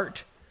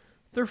Walmart,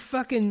 they're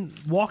fucking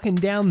walking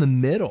down the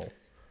middle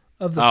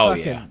of the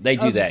fucking... Oh, yeah. They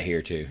do that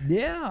here, too.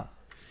 Yeah.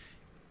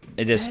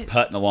 They're just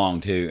putting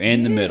along, too,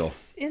 in the middle.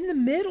 In the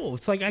middle.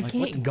 It's like I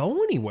can't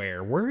go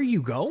anywhere. Where are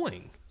you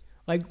going?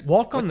 Like,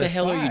 walk on the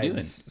side. What the hell are you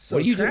doing? So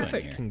what are you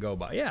traffic doing can go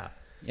by. Yeah.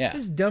 Yeah.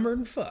 It's dumber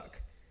than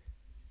fuck.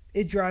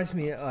 It drives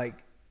me, like,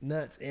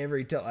 nuts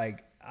every time.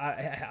 Like,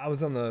 I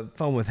was on the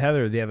phone with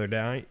Heather the other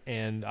day,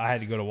 and I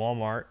had to go to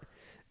Walmart,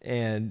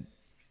 and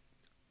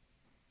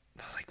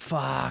I was like,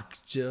 fuck.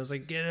 I was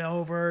like, get it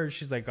over.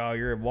 She's like, oh,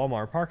 you're at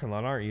Walmart parking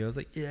lot, aren't you? I was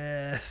like,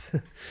 yes.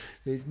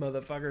 These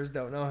motherfuckers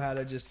don't know how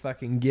to just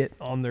fucking get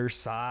on their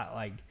side.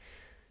 Like,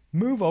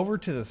 move over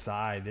to the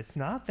side. It's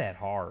not that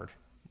hard.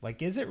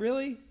 Like, is it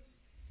really?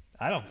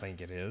 I don't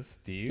think it is.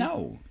 Do you?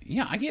 No.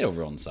 Yeah, I get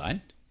over on the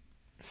side.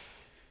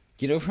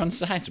 Get over on the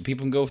side so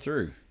people can go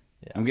through.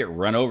 Yeah. I'm getting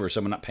run over,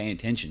 someone not paying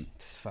attention.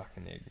 It's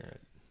fucking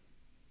ignorant.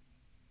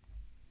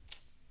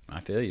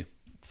 I feel you.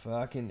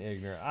 Fucking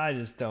ignorant. I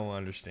just don't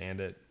understand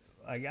it.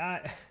 Like,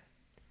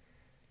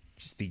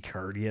 just be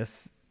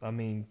courteous. I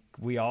mean,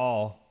 we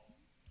all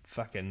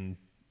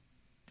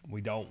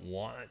we don't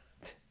want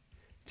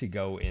to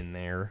go in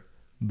there,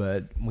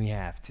 but we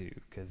have to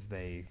because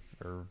they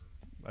are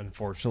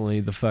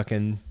unfortunately the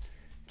fucking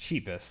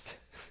cheapest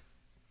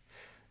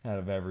out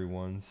of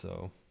everyone.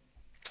 So,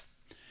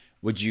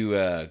 would you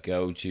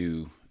go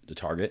to the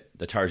Target,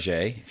 the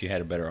Target, if you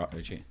had a better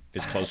opportunity?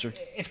 If it's closer?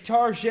 If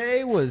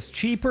Target was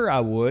cheaper, I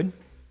would.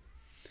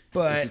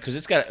 But because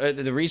it's got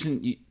the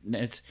reason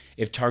it's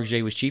if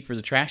Target was cheaper,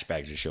 the trash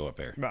bags would show up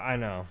there. But I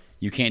know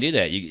you can't do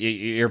that.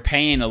 You're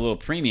paying a little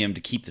premium to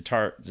keep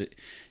to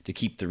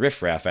keep the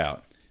riffraff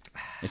out.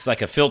 It's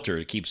like a filter.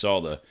 It keeps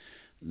all the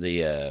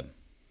I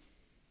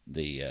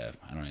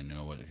don't even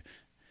know what.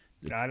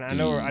 I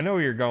know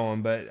where you're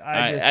going, but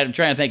I'm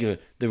trying to think of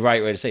the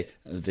right way to say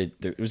it.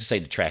 It was to say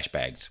the trash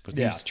bags. But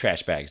yeah. These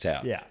trash bags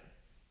out. Yeah.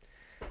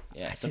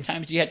 Yeah.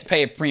 Sometimes you have to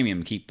pay a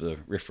premium to keep the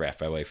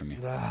riffraff away from you.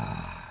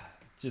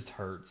 Just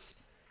hurts.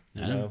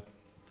 You know?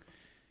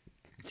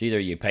 It's either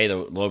you pay the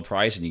low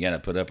price and you got to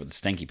put up with the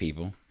stinky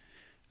people.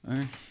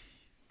 Or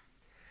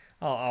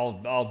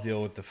I'll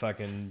deal with the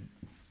fucking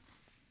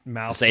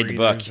mouth save the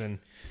buck. And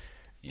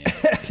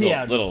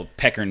yeah. Little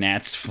pecker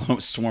gnats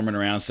swarming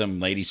around,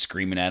 some lady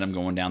screaming at them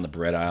going down the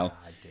bread aisle.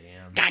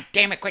 God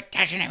damn it, quit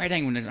touching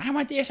everything. I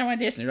want this. And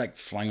they're like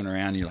flinging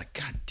around. And you're like,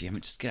 God damn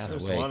it, just get out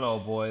of the way. One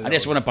old boy. I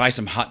just want to buy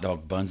some hot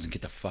dog buns and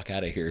get the fuck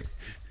out of here.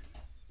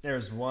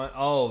 There's one.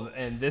 Oh,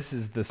 and this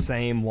is the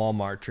same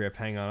Walmart trip.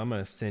 Hang on, I'm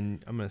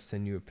gonna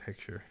send you a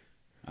picture.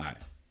 All right.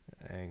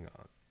 Hang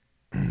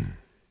on.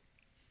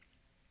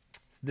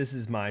 This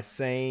is my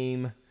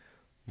same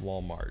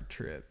Walmart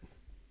trip,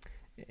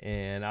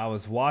 and I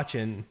was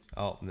watching.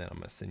 Oh, and then I'm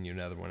gonna send you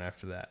another one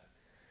after that.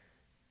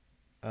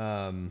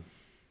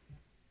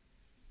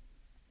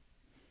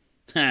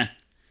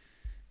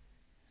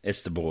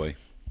 It's the boy.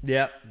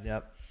 Yep.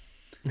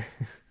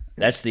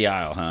 That's the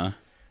aisle, huh?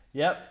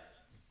 Yep.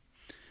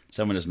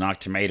 Someone just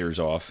knocked tomatoes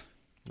off.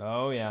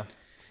 Oh, yeah.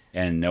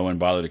 And no one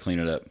bothered to clean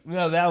it up.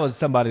 No, that was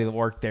somebody that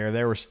worked there.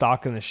 They were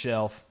stocking the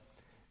shelf,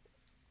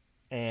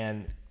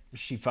 and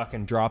she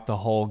fucking dropped the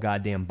whole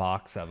goddamn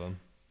box of them.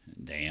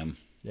 Damn.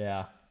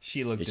 Yeah.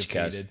 She looked Did she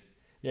defeated. cuss?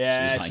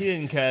 Yeah, she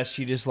didn't cuss.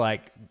 She just,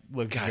 looked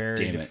God very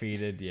damn it.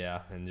 defeated.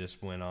 Yeah, and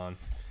just went on.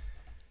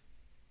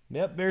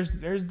 Yep, there's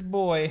the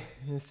boy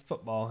in his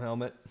football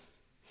helmet.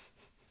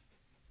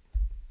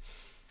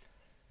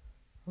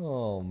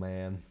 Oh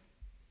man.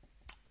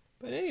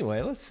 But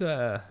anyway, let's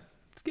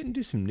get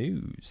into some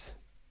news.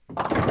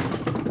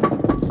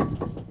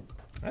 I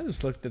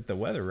just looked at the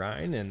weather,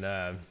 Ryan,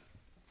 and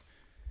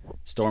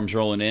Storms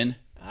rolling in.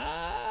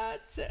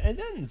 it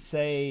doesn't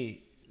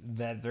say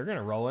that they're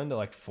gonna roll into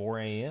like 4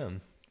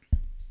 a.m.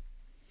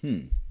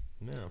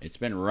 No. It's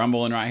been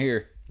rumbling right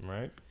here.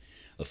 Right.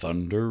 The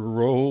thunder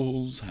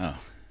rolls. Oh,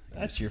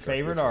 That's your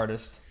favorite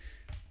artist.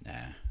 nah.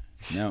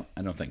 No,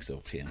 I don't think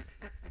so, Tim.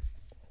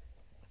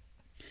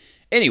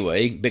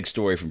 Anyway, big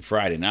story from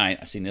Friday night.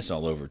 I seen this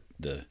all over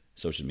the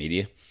social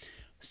media.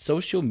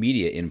 Social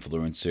media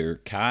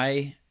influencer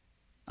Kai,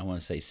 I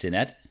want to say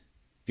Cenat. Have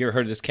you ever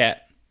heard of this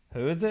cat?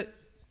 Who is it?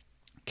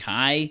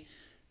 Kai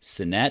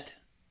Cenat,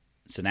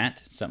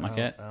 something like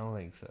that. I don't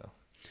think so.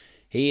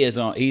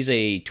 He's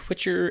a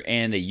Twitcher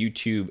and a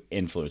YouTube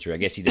influencer. I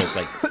guess he does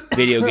like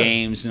video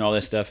games and all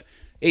this stuff.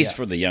 He's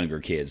for the younger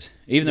kids.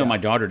 Even though my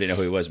daughter didn't know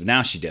who he was, but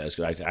now she does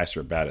because I asked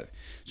her about it.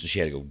 So she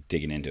had to go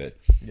digging into it.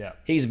 Yeah.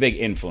 He's a big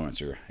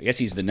influencer. I guess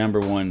he's the number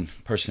one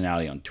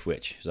personality on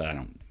Twitch. So I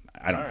don't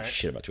know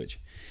shit about Twitch.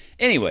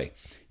 Anyway,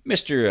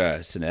 Mr.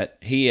 Cenat,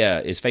 he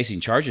is facing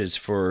charges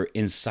for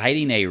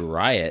inciting a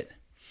riot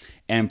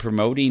and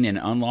promoting an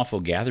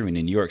unlawful gathering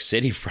in New York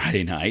City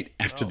Friday night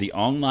after the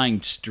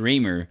online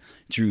streamer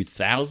drew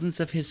thousands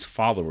of his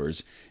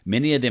followers,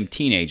 many of them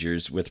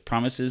teenagers, with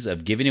promises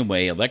of giving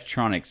away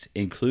electronics,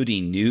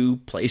 including new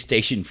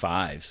PlayStation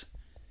 5s.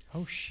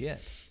 Oh, shit.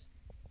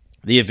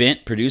 The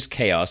event produced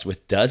chaos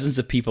with dozens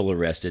of people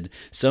arrested,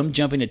 some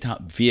jumping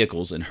atop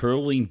vehicles and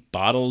hurling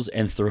bottles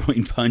and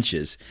throwing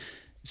punches.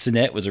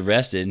 Cenat was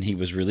arrested and he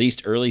was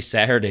released early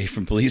Saturday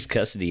from police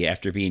custody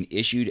after being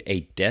issued a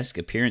desk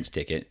appearance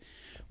ticket,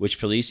 which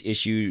police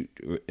issued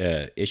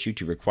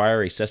to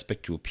require a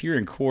suspect to appear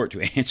in court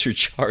to answer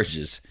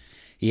charges.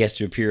 He has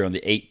to appear on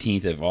the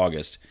 18th of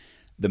August.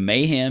 The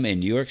mayhem in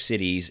New York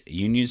City's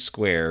Union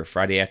Square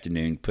Friday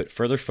afternoon put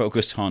further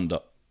focus on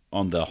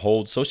the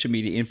hold social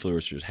media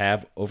influencers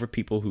have over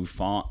people who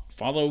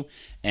follow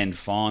and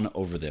fawn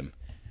over them.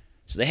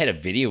 So they had a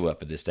video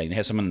up of this thing. They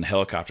had someone in the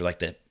helicopter, like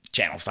the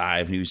Channel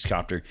 5 news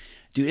copter.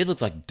 Dude, it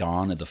looked like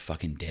Dawn of the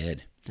fucking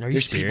Dead. Are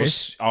you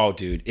serious? Oh,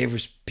 dude, it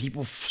was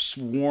people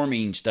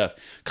swarming stuff,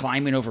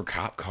 climbing over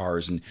cop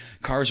cars, and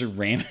cars are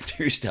ramming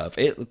through stuff.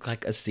 It looked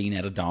like a scene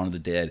out of Dawn of the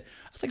Dead.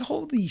 I was like,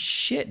 holy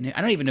shit.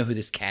 I don't even know who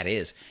this cat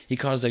is. He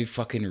caused a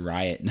fucking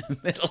riot in the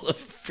middle of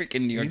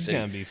freaking New York City.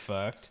 He's gonna be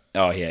fucked.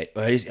 Oh, yeah.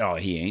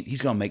 He ain't.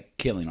 He's going to make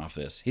killing off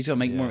this. He's going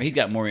to make more. He's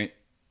got more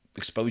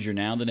exposure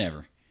now than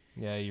ever.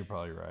 Yeah, you're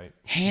probably right.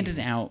 Handing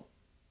out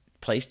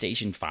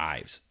PlayStation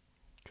 5s.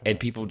 And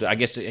people, I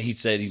guess he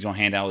said he's going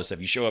to hand out all this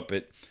stuff. You show up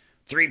at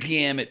 3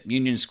 p.m. at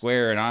Union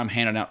Square, and I'm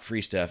handing out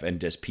free stuff, and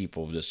just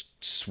people just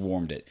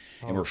swarmed it,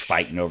 and we're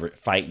fighting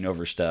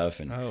over stuff,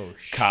 and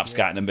cops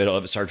got in the middle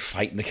of it, started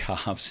fighting the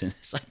cops, and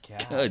it's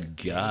like, good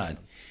God.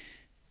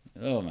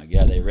 Oh, my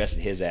God, they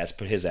arrested his ass,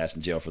 put his ass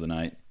in jail for the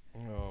night.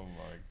 Oh,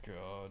 my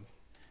God.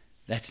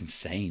 That's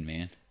insane,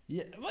 man.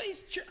 Yeah, well,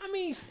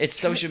 it's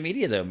social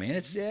media, though, man.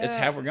 It's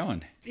how we're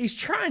going. He's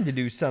trying to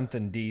do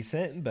something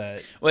decent,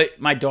 but... Well,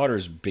 my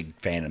daughter's a big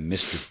fan of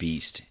Mr.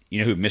 Beast. You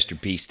know who Mr.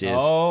 Beast is?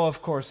 Oh,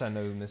 of course I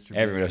know who Mr.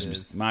 Everyone Beast knows.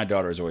 is. My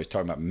daughter is always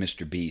talking about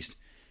Mr. Beast.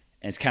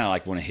 And it's kind of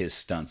like one of his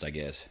stunts, I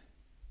guess.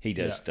 He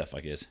does stuff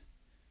like this.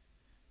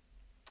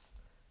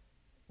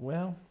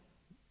 Well...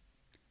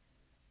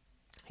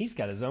 He's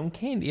got his own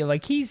candy.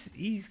 Like, he's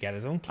got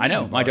his own candy. I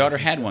know. My daughter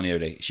had one the other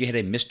day. She had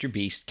a Mr.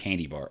 Beast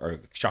candy bar,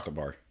 or chocolate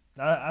bar.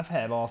 I've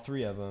had all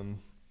three of them.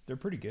 They're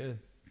pretty good.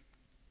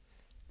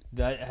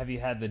 Have you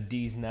had the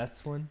D's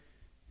Nuts one?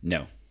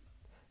 No.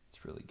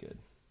 It's really good.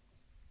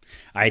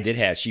 I did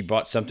have. She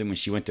bought something when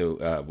she went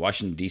to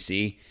Washington,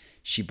 D.C.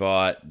 She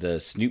bought the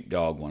Snoop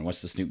Dogg one.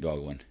 What's the Snoop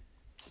Dogg one?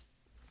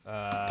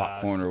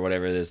 Popcorn or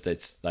whatever it is.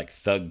 That's like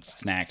Thug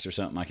Snacks or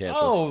something like that.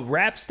 Oh,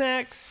 Rap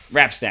Snacks?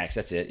 Rap Snacks,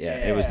 that's it. Yeah.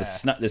 It was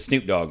the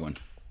Snoop Dogg one.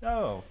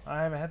 Oh,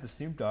 I haven't had the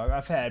Snoop Dogg.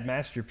 I've had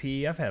Master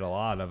P. I've had a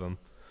lot of them.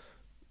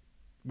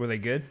 Were they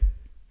good?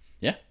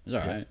 Yeah, it was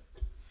all right.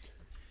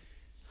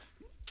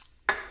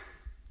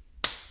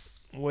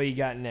 What you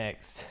got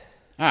next?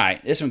 All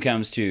right, this one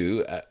comes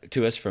to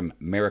us from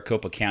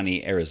Maricopa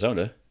County,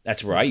 Arizona.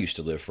 That's where I used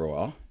to live for a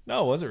while.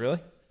 No, was it really?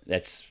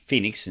 That's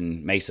Phoenix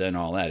and Mesa and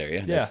all that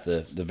area. Yeah. That's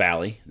the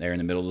valley there in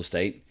the middle of the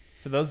state.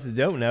 For those that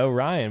don't know,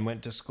 Ryan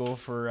went to school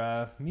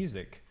for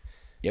music.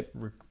 Yep.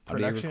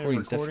 Production and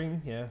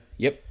recording. Yeah.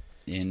 Yep.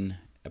 In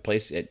a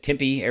place at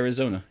Tempe,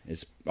 Arizona.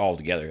 It's all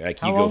together. Like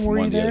How long were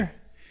you there?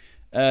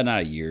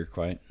 Not a year,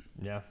 quite.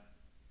 Yeah.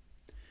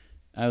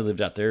 I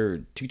lived out there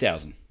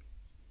 2000.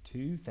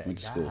 2000. Went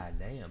to school. God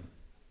damn.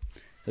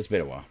 It's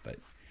been a while, but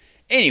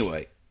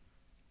anyway,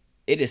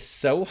 it is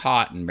so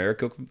hot in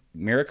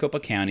Maricopa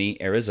County,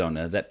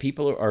 Arizona, that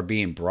people are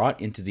being brought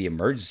into the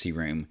emergency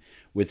room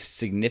with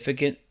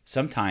significant,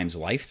 sometimes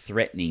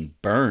life-threatening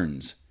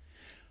burns.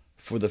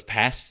 For the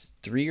past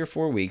 3 or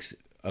 4 weeks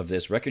of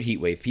this record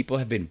heat wave, people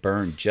have been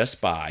burned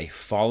just by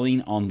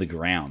falling on the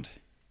ground.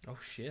 Oh,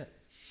 shit.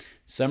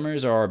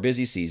 Summers are our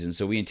busy season,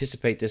 so we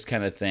anticipate this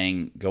kind of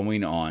thing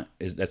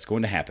that's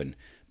going to happen.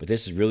 But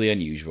this is really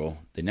unusual.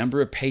 The number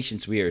of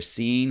patients we are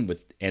seeing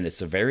and the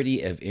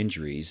severity of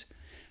injuries,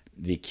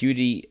 the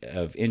acuity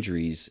of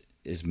injuries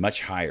is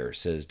much higher,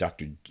 says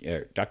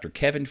Dr.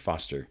 Kevin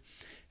Foster,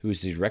 who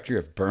is the director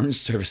of burn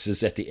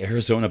services at the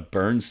Arizona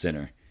Burn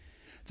Center.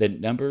 The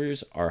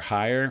numbers are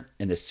higher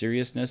and the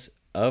seriousness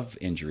of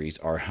injuries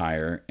are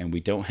higher, and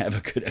we don't have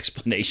a good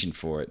explanation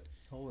for it.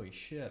 Holy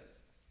shit.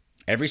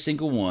 Every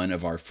single one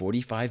of our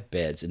 45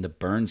 beds in the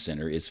burn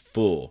center is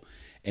full,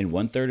 and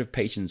 1/3 of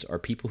patients are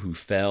people who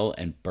fell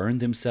and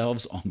burned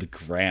themselves on the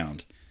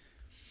ground.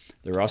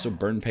 There are also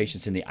burn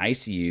patients in the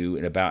ICU,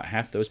 and about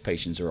half those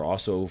patients are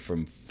also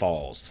from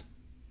falls.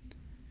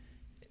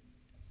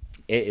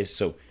 It is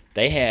so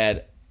they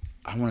had,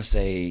 I want to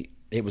say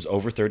it was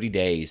over 30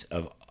 days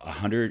of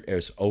 100. It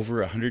was over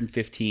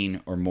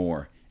 115 or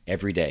more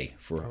every day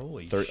for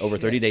over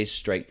 30 days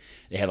straight.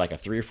 They had like a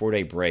 3 or 4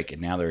 day break, and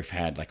now they've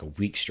had like a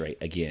week straight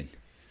again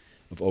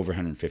of over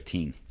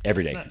 115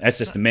 every day. That's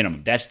just the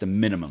minimum. That's the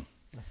minimum.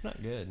 That's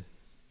not good.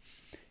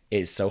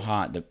 It's so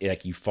hot that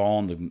like you fall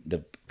on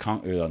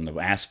the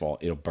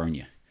asphalt, it'll burn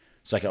you.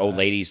 It's like an old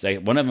lady's.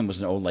 One of them was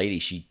an old lady.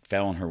 She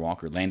fell on her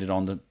walker, landed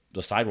on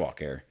the sidewalk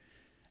there,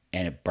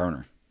 and it burned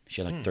her.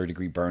 She had like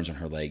 3rd-degree burns on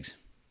her legs.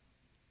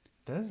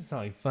 That doesn't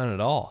sound like fun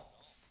at all.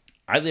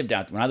 When I lived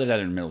out in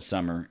the middle of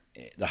summer,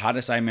 the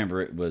hottest I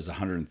remember it was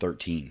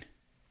 113.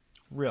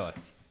 Really?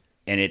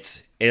 And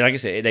like I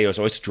said, they go,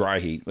 so it's dry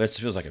heat. It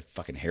feels like a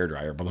fucking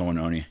hairdryer blowing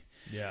on you.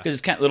 Yeah. Because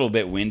it's kind of a little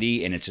bit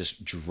windy and it's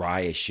just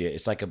dry as shit.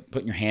 It's like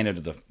putting your hand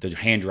under the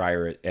hand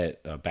dryer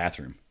at a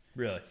bathroom.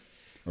 Really?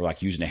 Or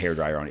like using a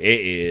hairdryer on it.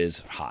 It is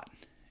hot.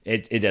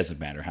 It doesn't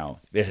matter how.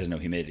 It has no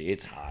humidity.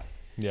 It's hot.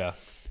 Yeah.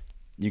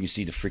 You can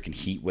see the freaking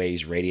heat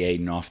waves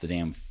radiating off the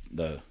damn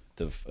the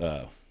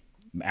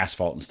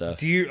asphalt and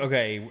stuff.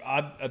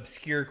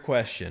 Obscure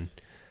question.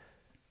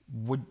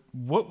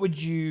 What would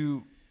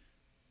you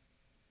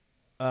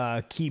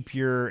keep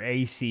your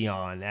AC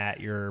on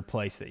at your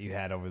place that you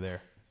had over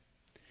there?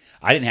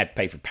 I didn't have to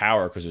pay for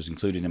power because it was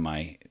included in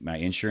my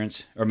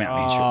insurance or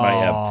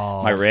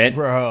my rent.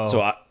 Bro.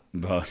 So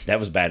that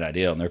was a bad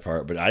idea on their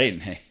part, but I didn't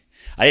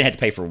have to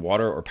pay for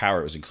water or power.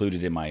 It was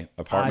included in my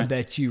apartment. I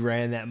bet you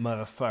ran that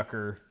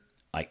motherfucker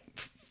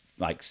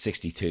like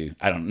 62.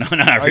 I don't know.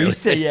 Not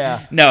really.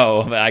 Yeah.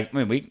 No, but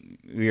we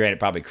ran it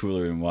probably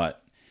cooler than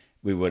what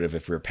we would have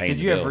if we were paying.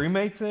 Did you have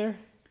roommates there?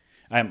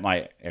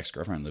 My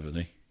ex-girlfriend lived with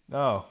me.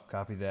 Oh,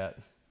 copy that.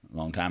 A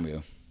long time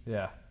ago.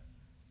 Yeah.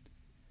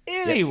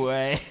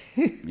 Anyway.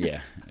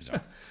 Yeah.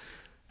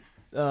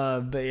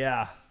 But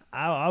yeah,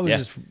 I was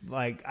just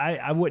like,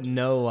 I wouldn't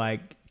know,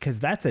 like, because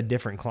that's a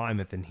different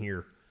climate than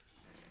here.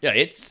 Yeah,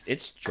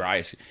 it's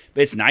dry,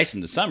 but it's nice in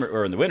the summer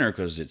or in the winter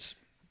because it's,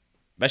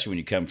 especially when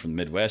you come from the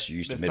Midwest, you're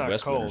used to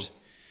Midwest winters.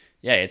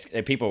 Yeah, it's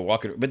people are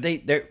walking, but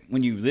they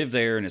when you live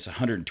there and it's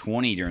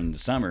 120 during the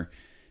summer,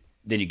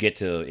 then you get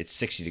to it's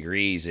 60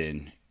 degrees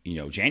in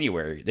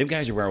January. Them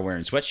guys are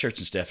wearing sweatshirts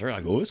and stuff. They're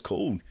like, oh, it's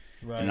cold.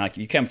 Right. And like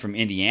you come from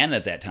Indiana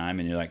at that time,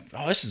 and you're like,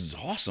 oh, this is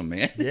awesome,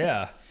 man.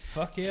 Yeah,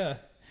 fuck yeah,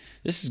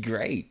 this is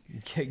great.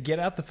 Get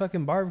out the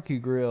fucking barbecue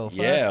grill. Fuck,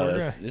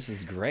 this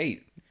is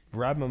great.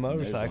 Ride my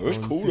motorcycle. It's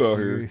cool out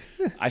here.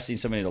 I seen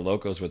so many of the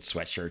locals with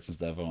sweatshirts and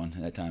stuff on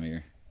at that time of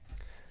year.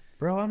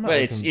 Bro, I'm not. But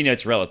it's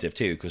it's relative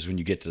too, because when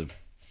you get to, like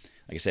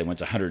I said, when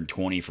it's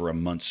 120 for a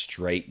month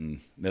straight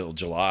in middle of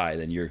July,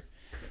 then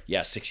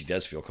 60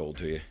 does feel cold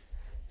to you.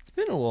 It's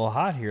been a little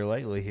hot here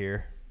lately.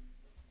 Here,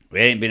 it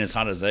ain't been as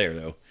hot as there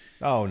though.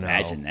 Oh no!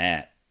 Imagine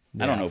that.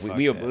 Yeah, I don't know if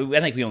we I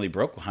think we only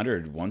broke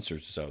 100 once or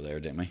so there,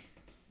 didn't we?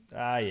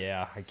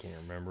 Yeah, I can't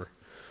remember.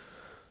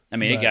 I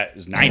mean, it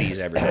was 90s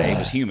every day. It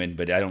was humid,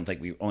 but I don't think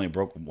we only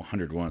broke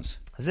 100 once.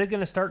 Is it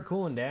going to start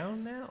cooling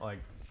down now? Like,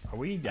 are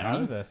we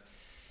down to?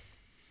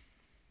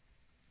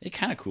 It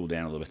kind of cooled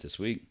down a little bit this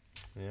week.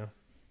 Yeah.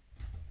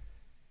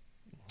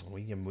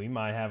 We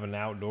might have an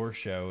outdoor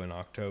show in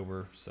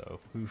October, so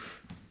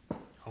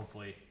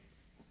hopefully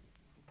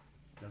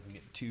it doesn't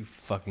get too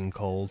fucking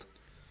cold.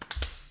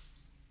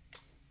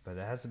 But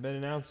it hasn't been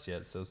announced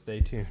yet, so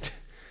stay tuned.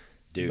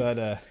 Dude,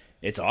 but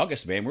it's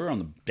August, man. We're on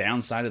the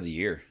downside of the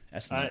year.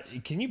 That's nuts.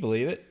 Can you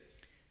believe it?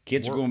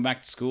 Kids are going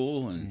back to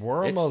school, and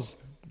we're almost.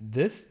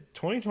 This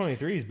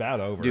 2023 is about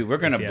over. Dude, we're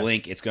gonna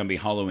blink. It's gonna be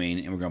Halloween,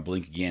 and we're gonna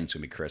blink again. It's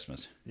gonna be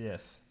Christmas.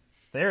 Yes,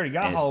 they already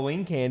got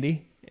Halloween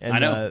candy. I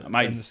know.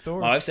 In the store.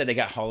 My wife said they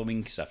got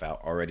Halloween stuff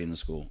out already in the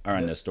school or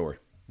in the store.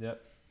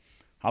 Yep.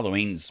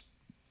 Halloween's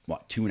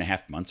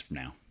 2.5 months from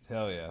now.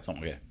 Hell yeah.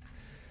 Something like that.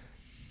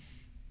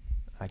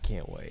 I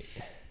can't wait.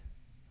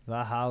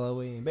 The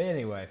Halloween. But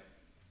anyway,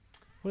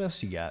 what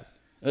else you got?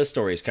 This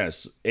story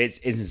is it's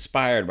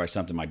inspired by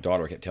something my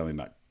daughter kept telling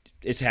me about.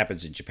 This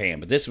happens in Japan,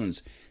 but this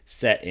one's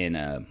set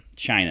in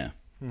China.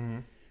 Mm-hmm.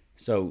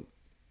 So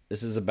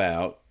this is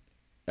about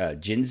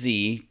Gen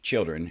Z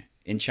children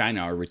in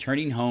China are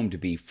returning home to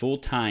be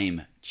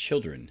full-time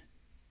children.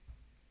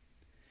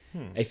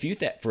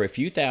 For a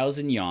few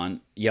thousand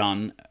yuan,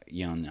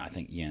 I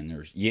think yen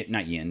or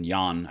not yen,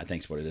 yuan, I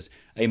think is what it is.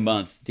 A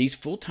month, these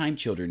full-time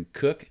children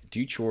cook,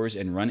 do chores,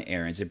 and run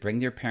errands, and bring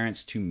their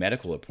parents to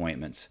medical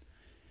appointments.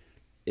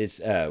 It's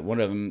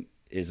one of them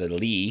is a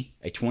Lee,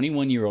 a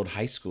 21-year-old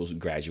high school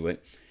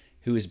graduate,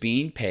 who is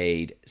being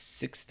paid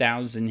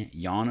 6,000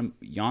 yuan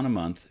a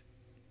month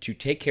to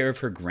take care of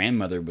her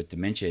grandmother with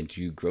dementia and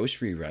do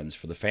grocery runs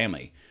for the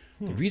family.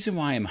 The reason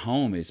why I'm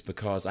home is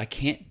because I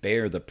can't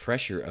bear the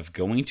pressure of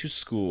going to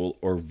school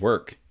or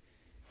work.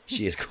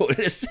 She is quoted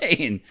as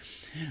saying,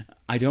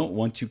 I don't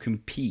want to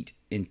compete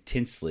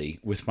intensely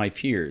with my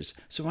peers,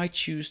 so I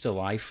choose to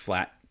lie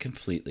flat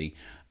completely.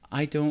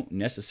 I don't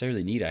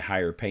necessarily need a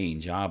higher paying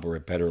job or a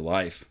better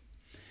life.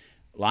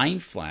 Lying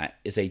flat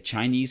is a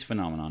Chinese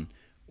phenomenon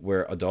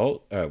where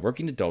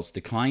working adults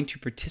decline to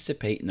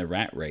participate in the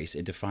rat race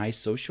and defy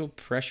social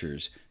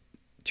pressures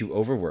to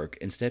overwork,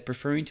 instead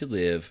preferring to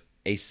live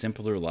a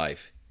simpler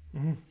life.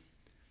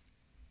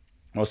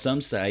 While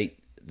some cite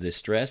the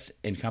stress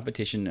and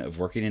competition of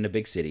working in a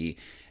big city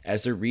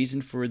as their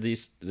reason for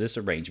this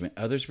arrangement,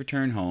 others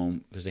return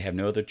home because they have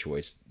no other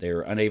choice. They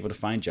are unable to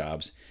find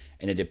jobs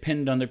and are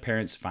dependent on their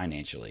parents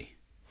financially.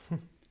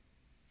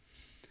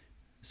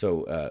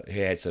 So he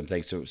had some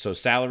things. So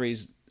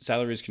salaries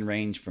can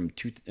range from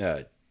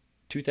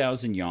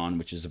 2,000 yuan,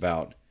 which is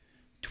about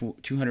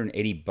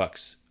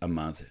 $280 a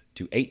month,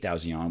 to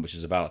 8,000 yuan, which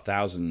is about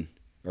 $1,000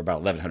 or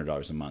about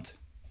 $1,100 a month.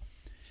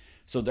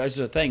 So there's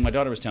a thing. My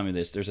daughter was telling me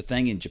this. There's a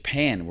thing in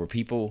Japan where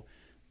people,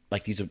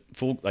 like these are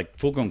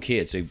full-grown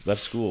kids, they've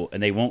left school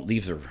and they won't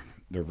leave their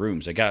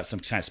rooms. They got some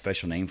kind of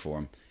special name for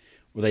them,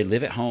 where they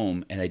live at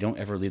home and they don't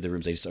ever leave their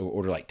rooms. They just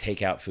order like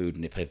takeout food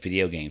and they play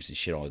video games and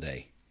shit all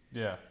day.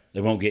 Yeah.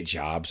 They won't get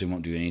jobs. They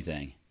won't do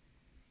anything.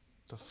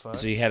 The fuck?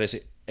 So you have this,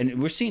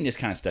 and we're seeing this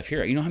kind of stuff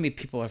here. You know how many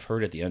people I've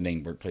heard at the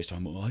unnamed workplace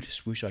talking about, I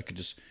just wish I could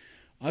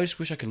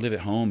live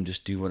at home,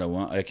 just do what I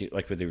want,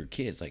 like when they were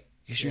kids. Like,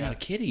 because you're not a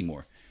kid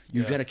anymore.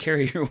 You've got to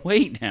carry your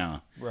weight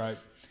now. Right.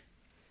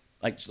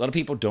 Like, a lot of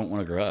people don't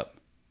want to grow up.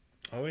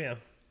 Oh, yeah.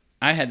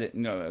 I had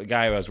a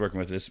guy I was working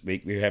with this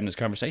week. We were having this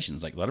conversation.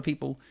 It's like, a lot of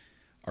people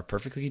are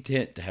perfectly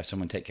content to have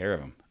someone take care of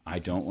them. I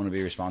don't want to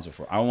be responsible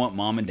for it. I want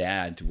mom and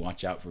dad to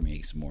watch out for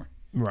me some more.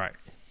 Right.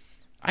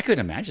 I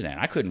couldn't imagine that.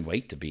 I couldn't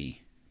wait to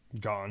be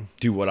gone.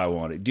 Do what I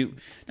wanted.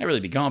 Not really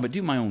be gone, but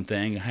do my own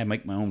thing. I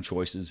make my own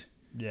choices.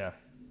 Yeah.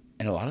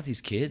 And a lot of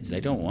these kids, they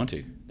don't want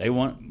to. They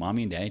want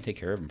mommy and daddy to take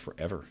care of them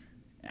forever.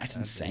 That's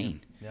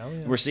insane. Yeah,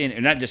 yeah. We're seeing it,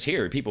 and not just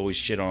here. People always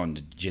shit on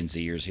the Gen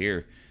Zers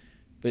here,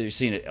 but you're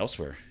seeing it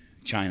elsewhere.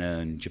 China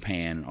and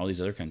Japan and all these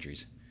other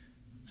countries.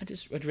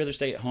 I'd rather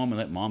stay at home and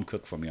let mom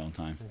cook for me all the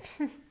time.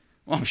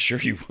 Well, I'm sure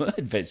you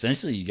would, but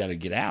essentially you got to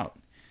get out.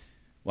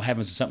 What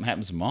happens if something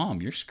happens to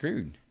mom? You're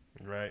screwed.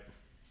 Right.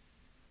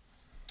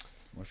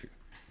 What if you're...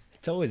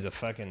 It's always a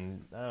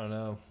fucking, I don't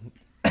know.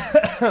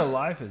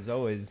 Life is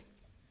always,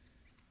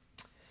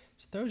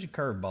 just throws you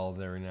curveballs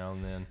every now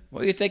and then.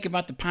 What do you think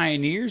about the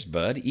pioneers,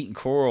 bud? Eating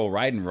coral,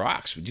 riding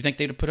rocks. Would you think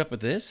they'd have put up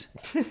with this?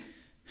 I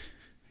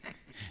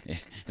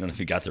don't know if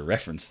you got the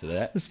reference to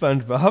that.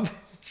 SpongeBob.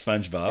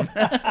 SpongeBob.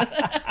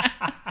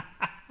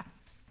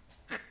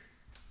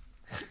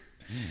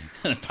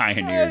 The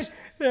pioneers.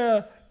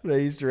 Yeah.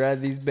 They used to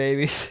ride these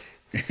babies.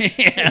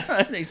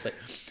 Yeah. They say,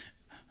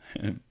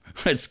 what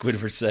did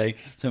Squidward say?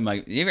 So I'm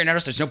like, you ever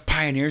notice there's no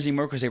pioneers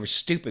anymore because they were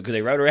stupid because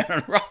they rode around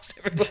on rocks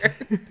everywhere?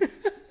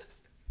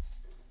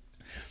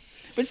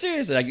 But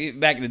seriously, like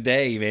back in the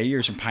day, man, you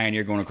were some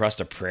pioneer going across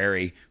the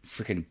prairie,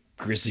 freaking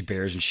grizzly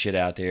bears and shit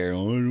out there.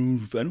 Oh,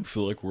 I don't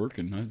feel like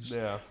working.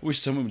 I wish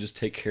someone would just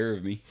take care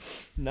of me.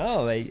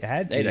 No, they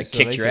had to. They'd have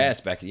kicked your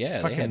ass back.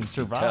 Yeah, fucking they had to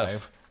survive.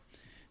 Tough.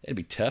 They'd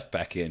be tough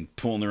back in,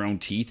 pulling their own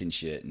teeth and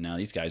shit. And now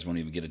these guys won't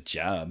even get a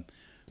job.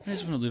 I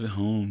just want to live at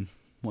home,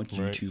 watch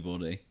YouTube all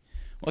day.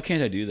 Why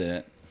can't I do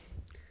that?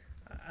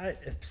 I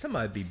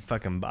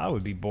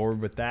would be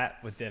bored with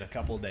that within a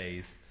couple of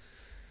days.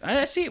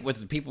 I see it with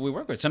the people we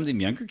work with. Some of them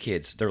younger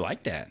kids, they're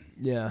like that.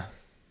 Yeah.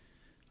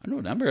 I know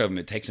a number of them,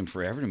 it takes them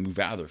forever to move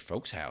out of their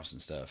folks' house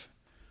and stuff.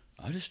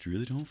 I just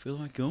really don't feel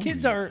like going.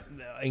 Kids aren't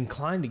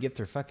inclined to get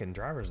their fucking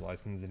driver's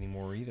license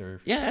anymore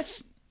either. Yeah,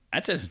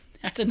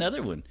 that's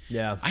another one.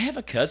 Yeah. I have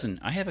a cousin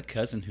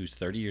who's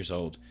 30 years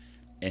old,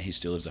 and he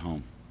still lives at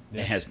home.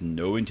 Yeah. And has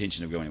no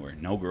intention of going anywhere.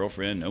 No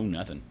girlfriend, no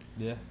nothing.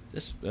 Yeah.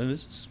 This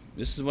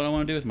is what I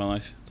want to do with my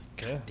life. It's like,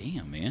 God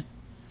damn, man.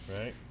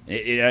 Right.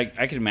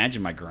 I can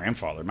imagine my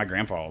grandfather. My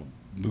grandpa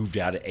moved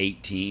out at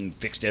 18,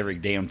 fixed every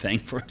damn thing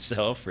for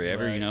himself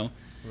forever, right. you know.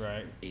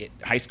 Right.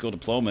 High school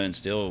diploma and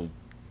still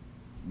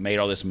made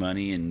all this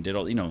money and did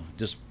all, you know,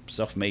 just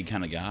self-made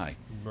kind of guy.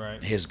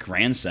 Right. His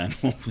grandson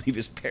won't leave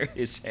his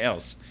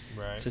house.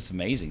 Right. It's just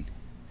amazing.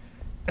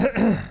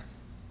 Hell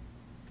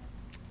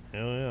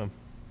yeah.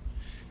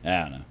 I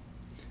don't know.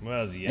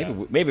 Well, yeah.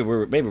 Maybe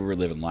we're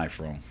living life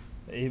wrong.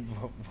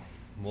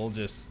 We'll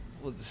just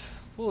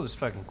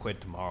fucking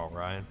quit tomorrow,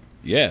 Ryan.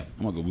 Yeah,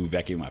 I'm gonna go move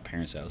back in my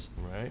parents' house.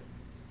 Right.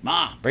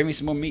 Ma, bring me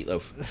some more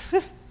meatloaf.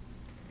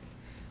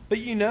 But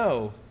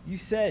you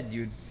said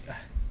you'd.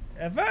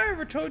 have I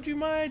ever told you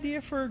my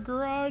idea for a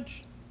garage?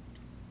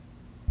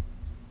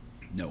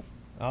 No.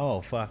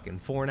 Oh,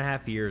 fucking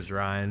 4.5 years,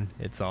 Ryan.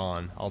 It's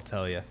on. I'll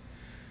tell you.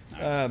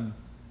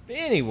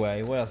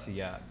 Anyway, what else you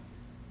got?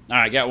 All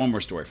right, got one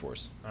more story for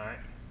us. All right.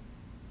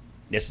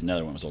 This is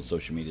another one that was on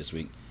social media this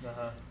week.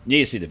 Uh-huh. You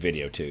need to see the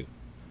video, too.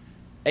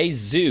 A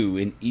zoo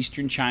in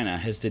eastern China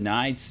has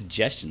denied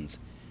suggestions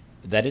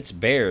that its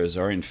bears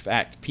are in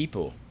fact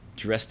people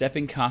dressed up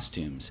in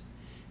costumes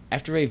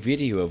after a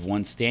video of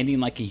one standing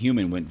like a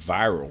human went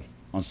viral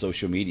on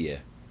social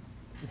media.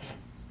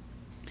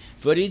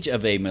 Footage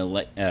of a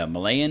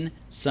Malayan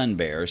sun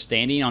bear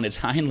standing on its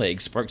hind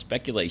legs sparked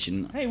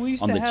speculation. Hey, we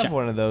used to have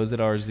one of those at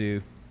our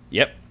zoo.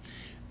 Yep.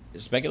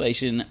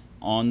 Speculation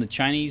on the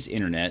Chinese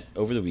internet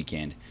over the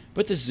weekend,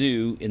 but the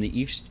zoo in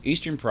the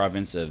eastern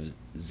province of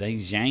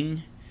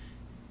Zhejiang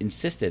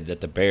insisted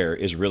that the bear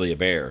is really a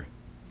bear,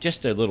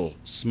 just a little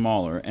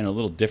smaller and a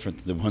little different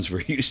than the ones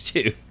we're used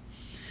to.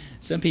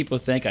 Some people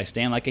think I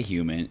stand like a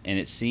human, and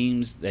it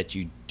seems that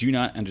you do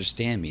not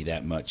understand me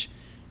that much.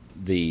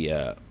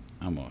 The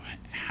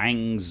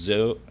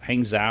Hangzhou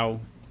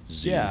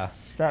Zoo. Yeah,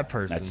 that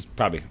person. That's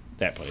probably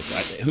that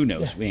place. Who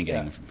knows? We ain't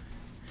getting them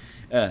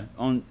from.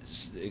 On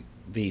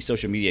the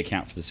social media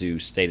account for the zoo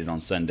stated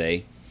on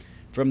Sunday,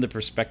 from the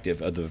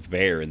perspective of the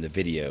bear in the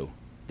video,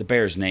 the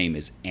bear's name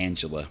is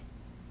Angela.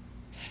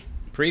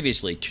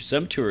 Previously,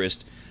 some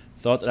tourists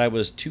thought that I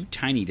was too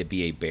tiny to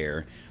be a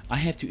bear. I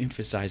have to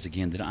emphasize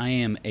again that I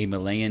am a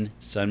Malayan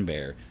sun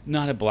bear,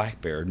 not a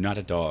black bear, not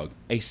a dog,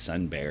 a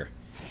sun bear.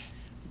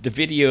 The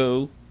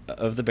video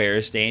of the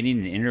bear standing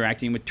and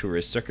interacting with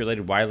tourists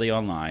circulated widely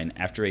online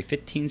after a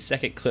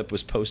 15-second clip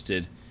was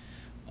posted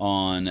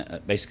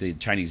on basically the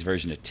Chinese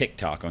version of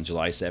TikTok on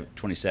July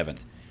 27th.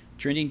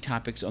 Trending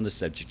topics on the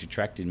subject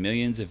attracted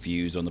millions of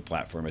views on the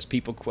platform as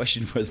people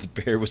questioned whether the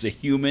bear was a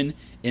human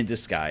in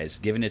disguise,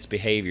 given its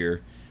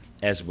behavior,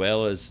 as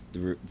well as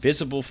the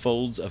visible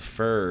folds of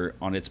fur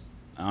on its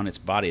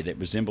body that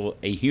resemble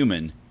a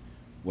human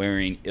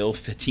wearing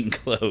ill-fitting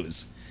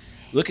clothes.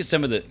 Look at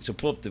some of the. So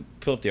pull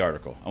up the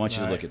article. I want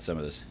you to look at some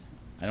of this.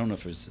 I don't know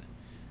if there's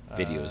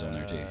videos on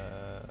there too.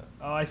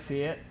 Oh, I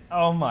see it.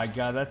 Oh my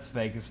god, that's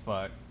fake as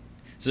fuck.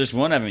 So there's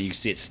one of them you can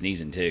see it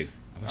sneezing too.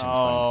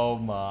 Oh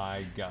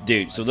my god,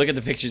 dude! So look at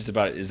the pictures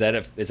about it. Is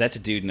that's a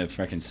dude in a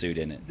freaking suit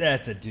in it?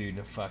 That's a dude in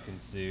a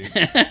fucking suit.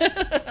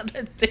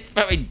 They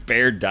probably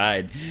bear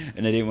died,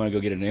 and they didn't want to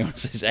go get a new one.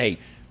 Says, hey,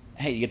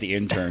 you get the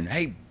intern.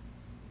 Hey,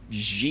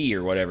 G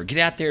or whatever, get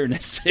out there in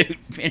that suit,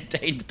 and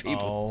entertain the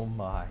people. Oh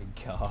my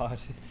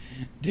god,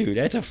 dude,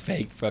 that's a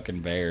fake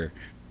fucking bear.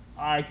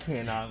 I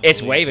cannot.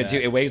 It's waving too.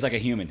 It waves like a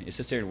human. It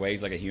sits there and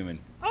waves like a human.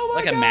 Oh my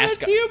like god, a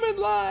mascot. it's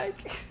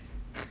human-like.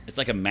 It's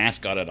like a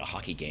mascot at a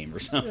hockey game or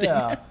something.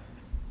 Yeah.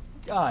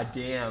 God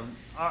damn.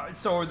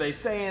 So are they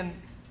saying,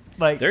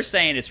 like... They're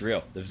saying it's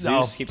real. The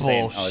zoos keep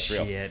saying, oh, it's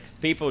real.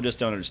 People just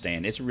don't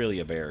understand. It's really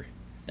a bear.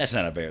 That's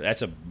not a bear.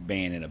 That's a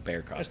man in a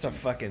bear costume.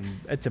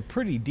 It's a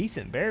pretty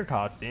decent bear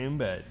costume,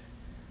 but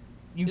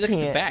you look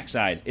can't... at the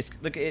backside.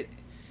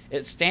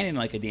 It's standing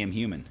like a damn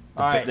human.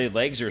 The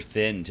legs are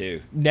thin,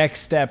 too.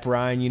 Next step,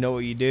 Ryan, you know what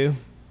you do?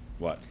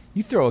 What?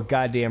 You throw a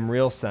goddamn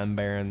real sun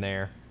bear in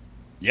there.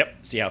 Yep.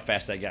 See how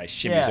fast that guy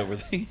shimmies over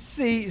the...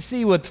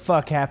 See what the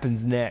fuck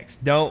happens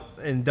next. Let's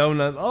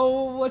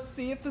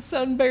see if the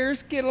sun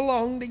bears get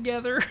along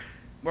together.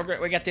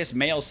 We got this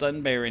male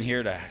sun bear in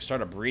here to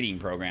start a breeding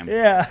program.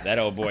 Yeah. That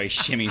old boy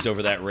shimmies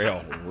over that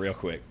rail real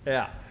quick.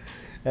 Yeah.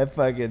 That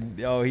fucking...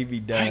 Oh, he'd be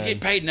done. I ain't getting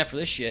paid enough for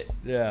this shit.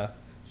 Yeah.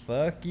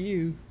 Fuck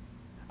you.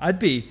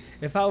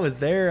 If I was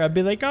there, I'd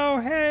be like, oh,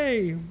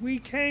 hey, we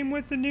came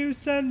with the new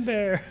sun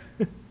bear.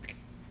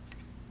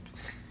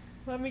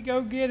 Let me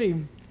go get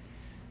him.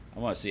 I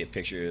want to see a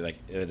picture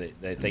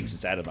that thinks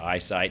it's out of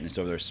eyesight and it's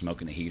over there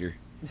smoking a heater.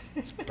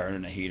 It's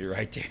burning a heater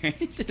right there.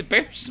 He said the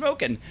bear's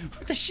smoking.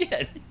 What the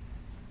shit?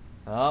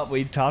 Oh,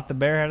 we taught the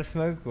bear how to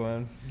smoke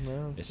one.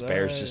 Well, this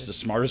bear's just the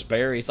smartest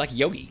bear. It's like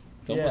Yogi.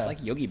 It's almost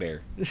like Yogi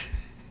Bear.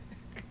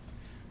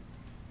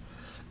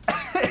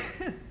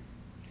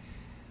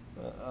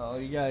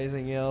 You got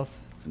anything else?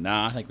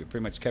 Nah, I think we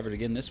pretty much covered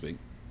again this week.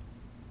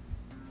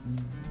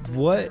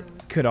 What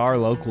could our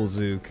local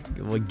zoo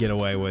get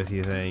away with,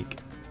 you think?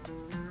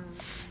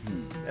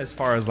 As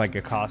far as like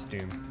a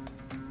costume.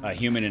 A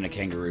human in a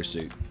kangaroo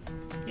suit.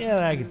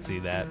 Yeah, I could see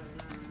that.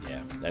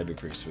 Yeah, that'd be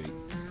pretty sweet.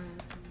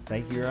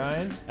 Thank you,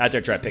 Ryan. Out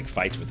there try to pick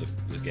fights with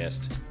the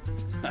guest.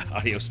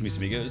 Adios, mis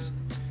amigos.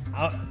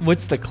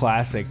 What's the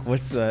classic?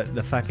 What's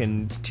the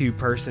fucking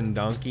two-person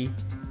donkey?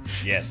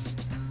 Yes.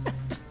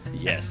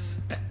 Yes.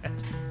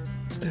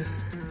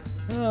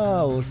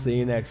 Oh, we'll see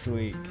you next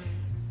week.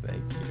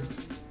 Thank you.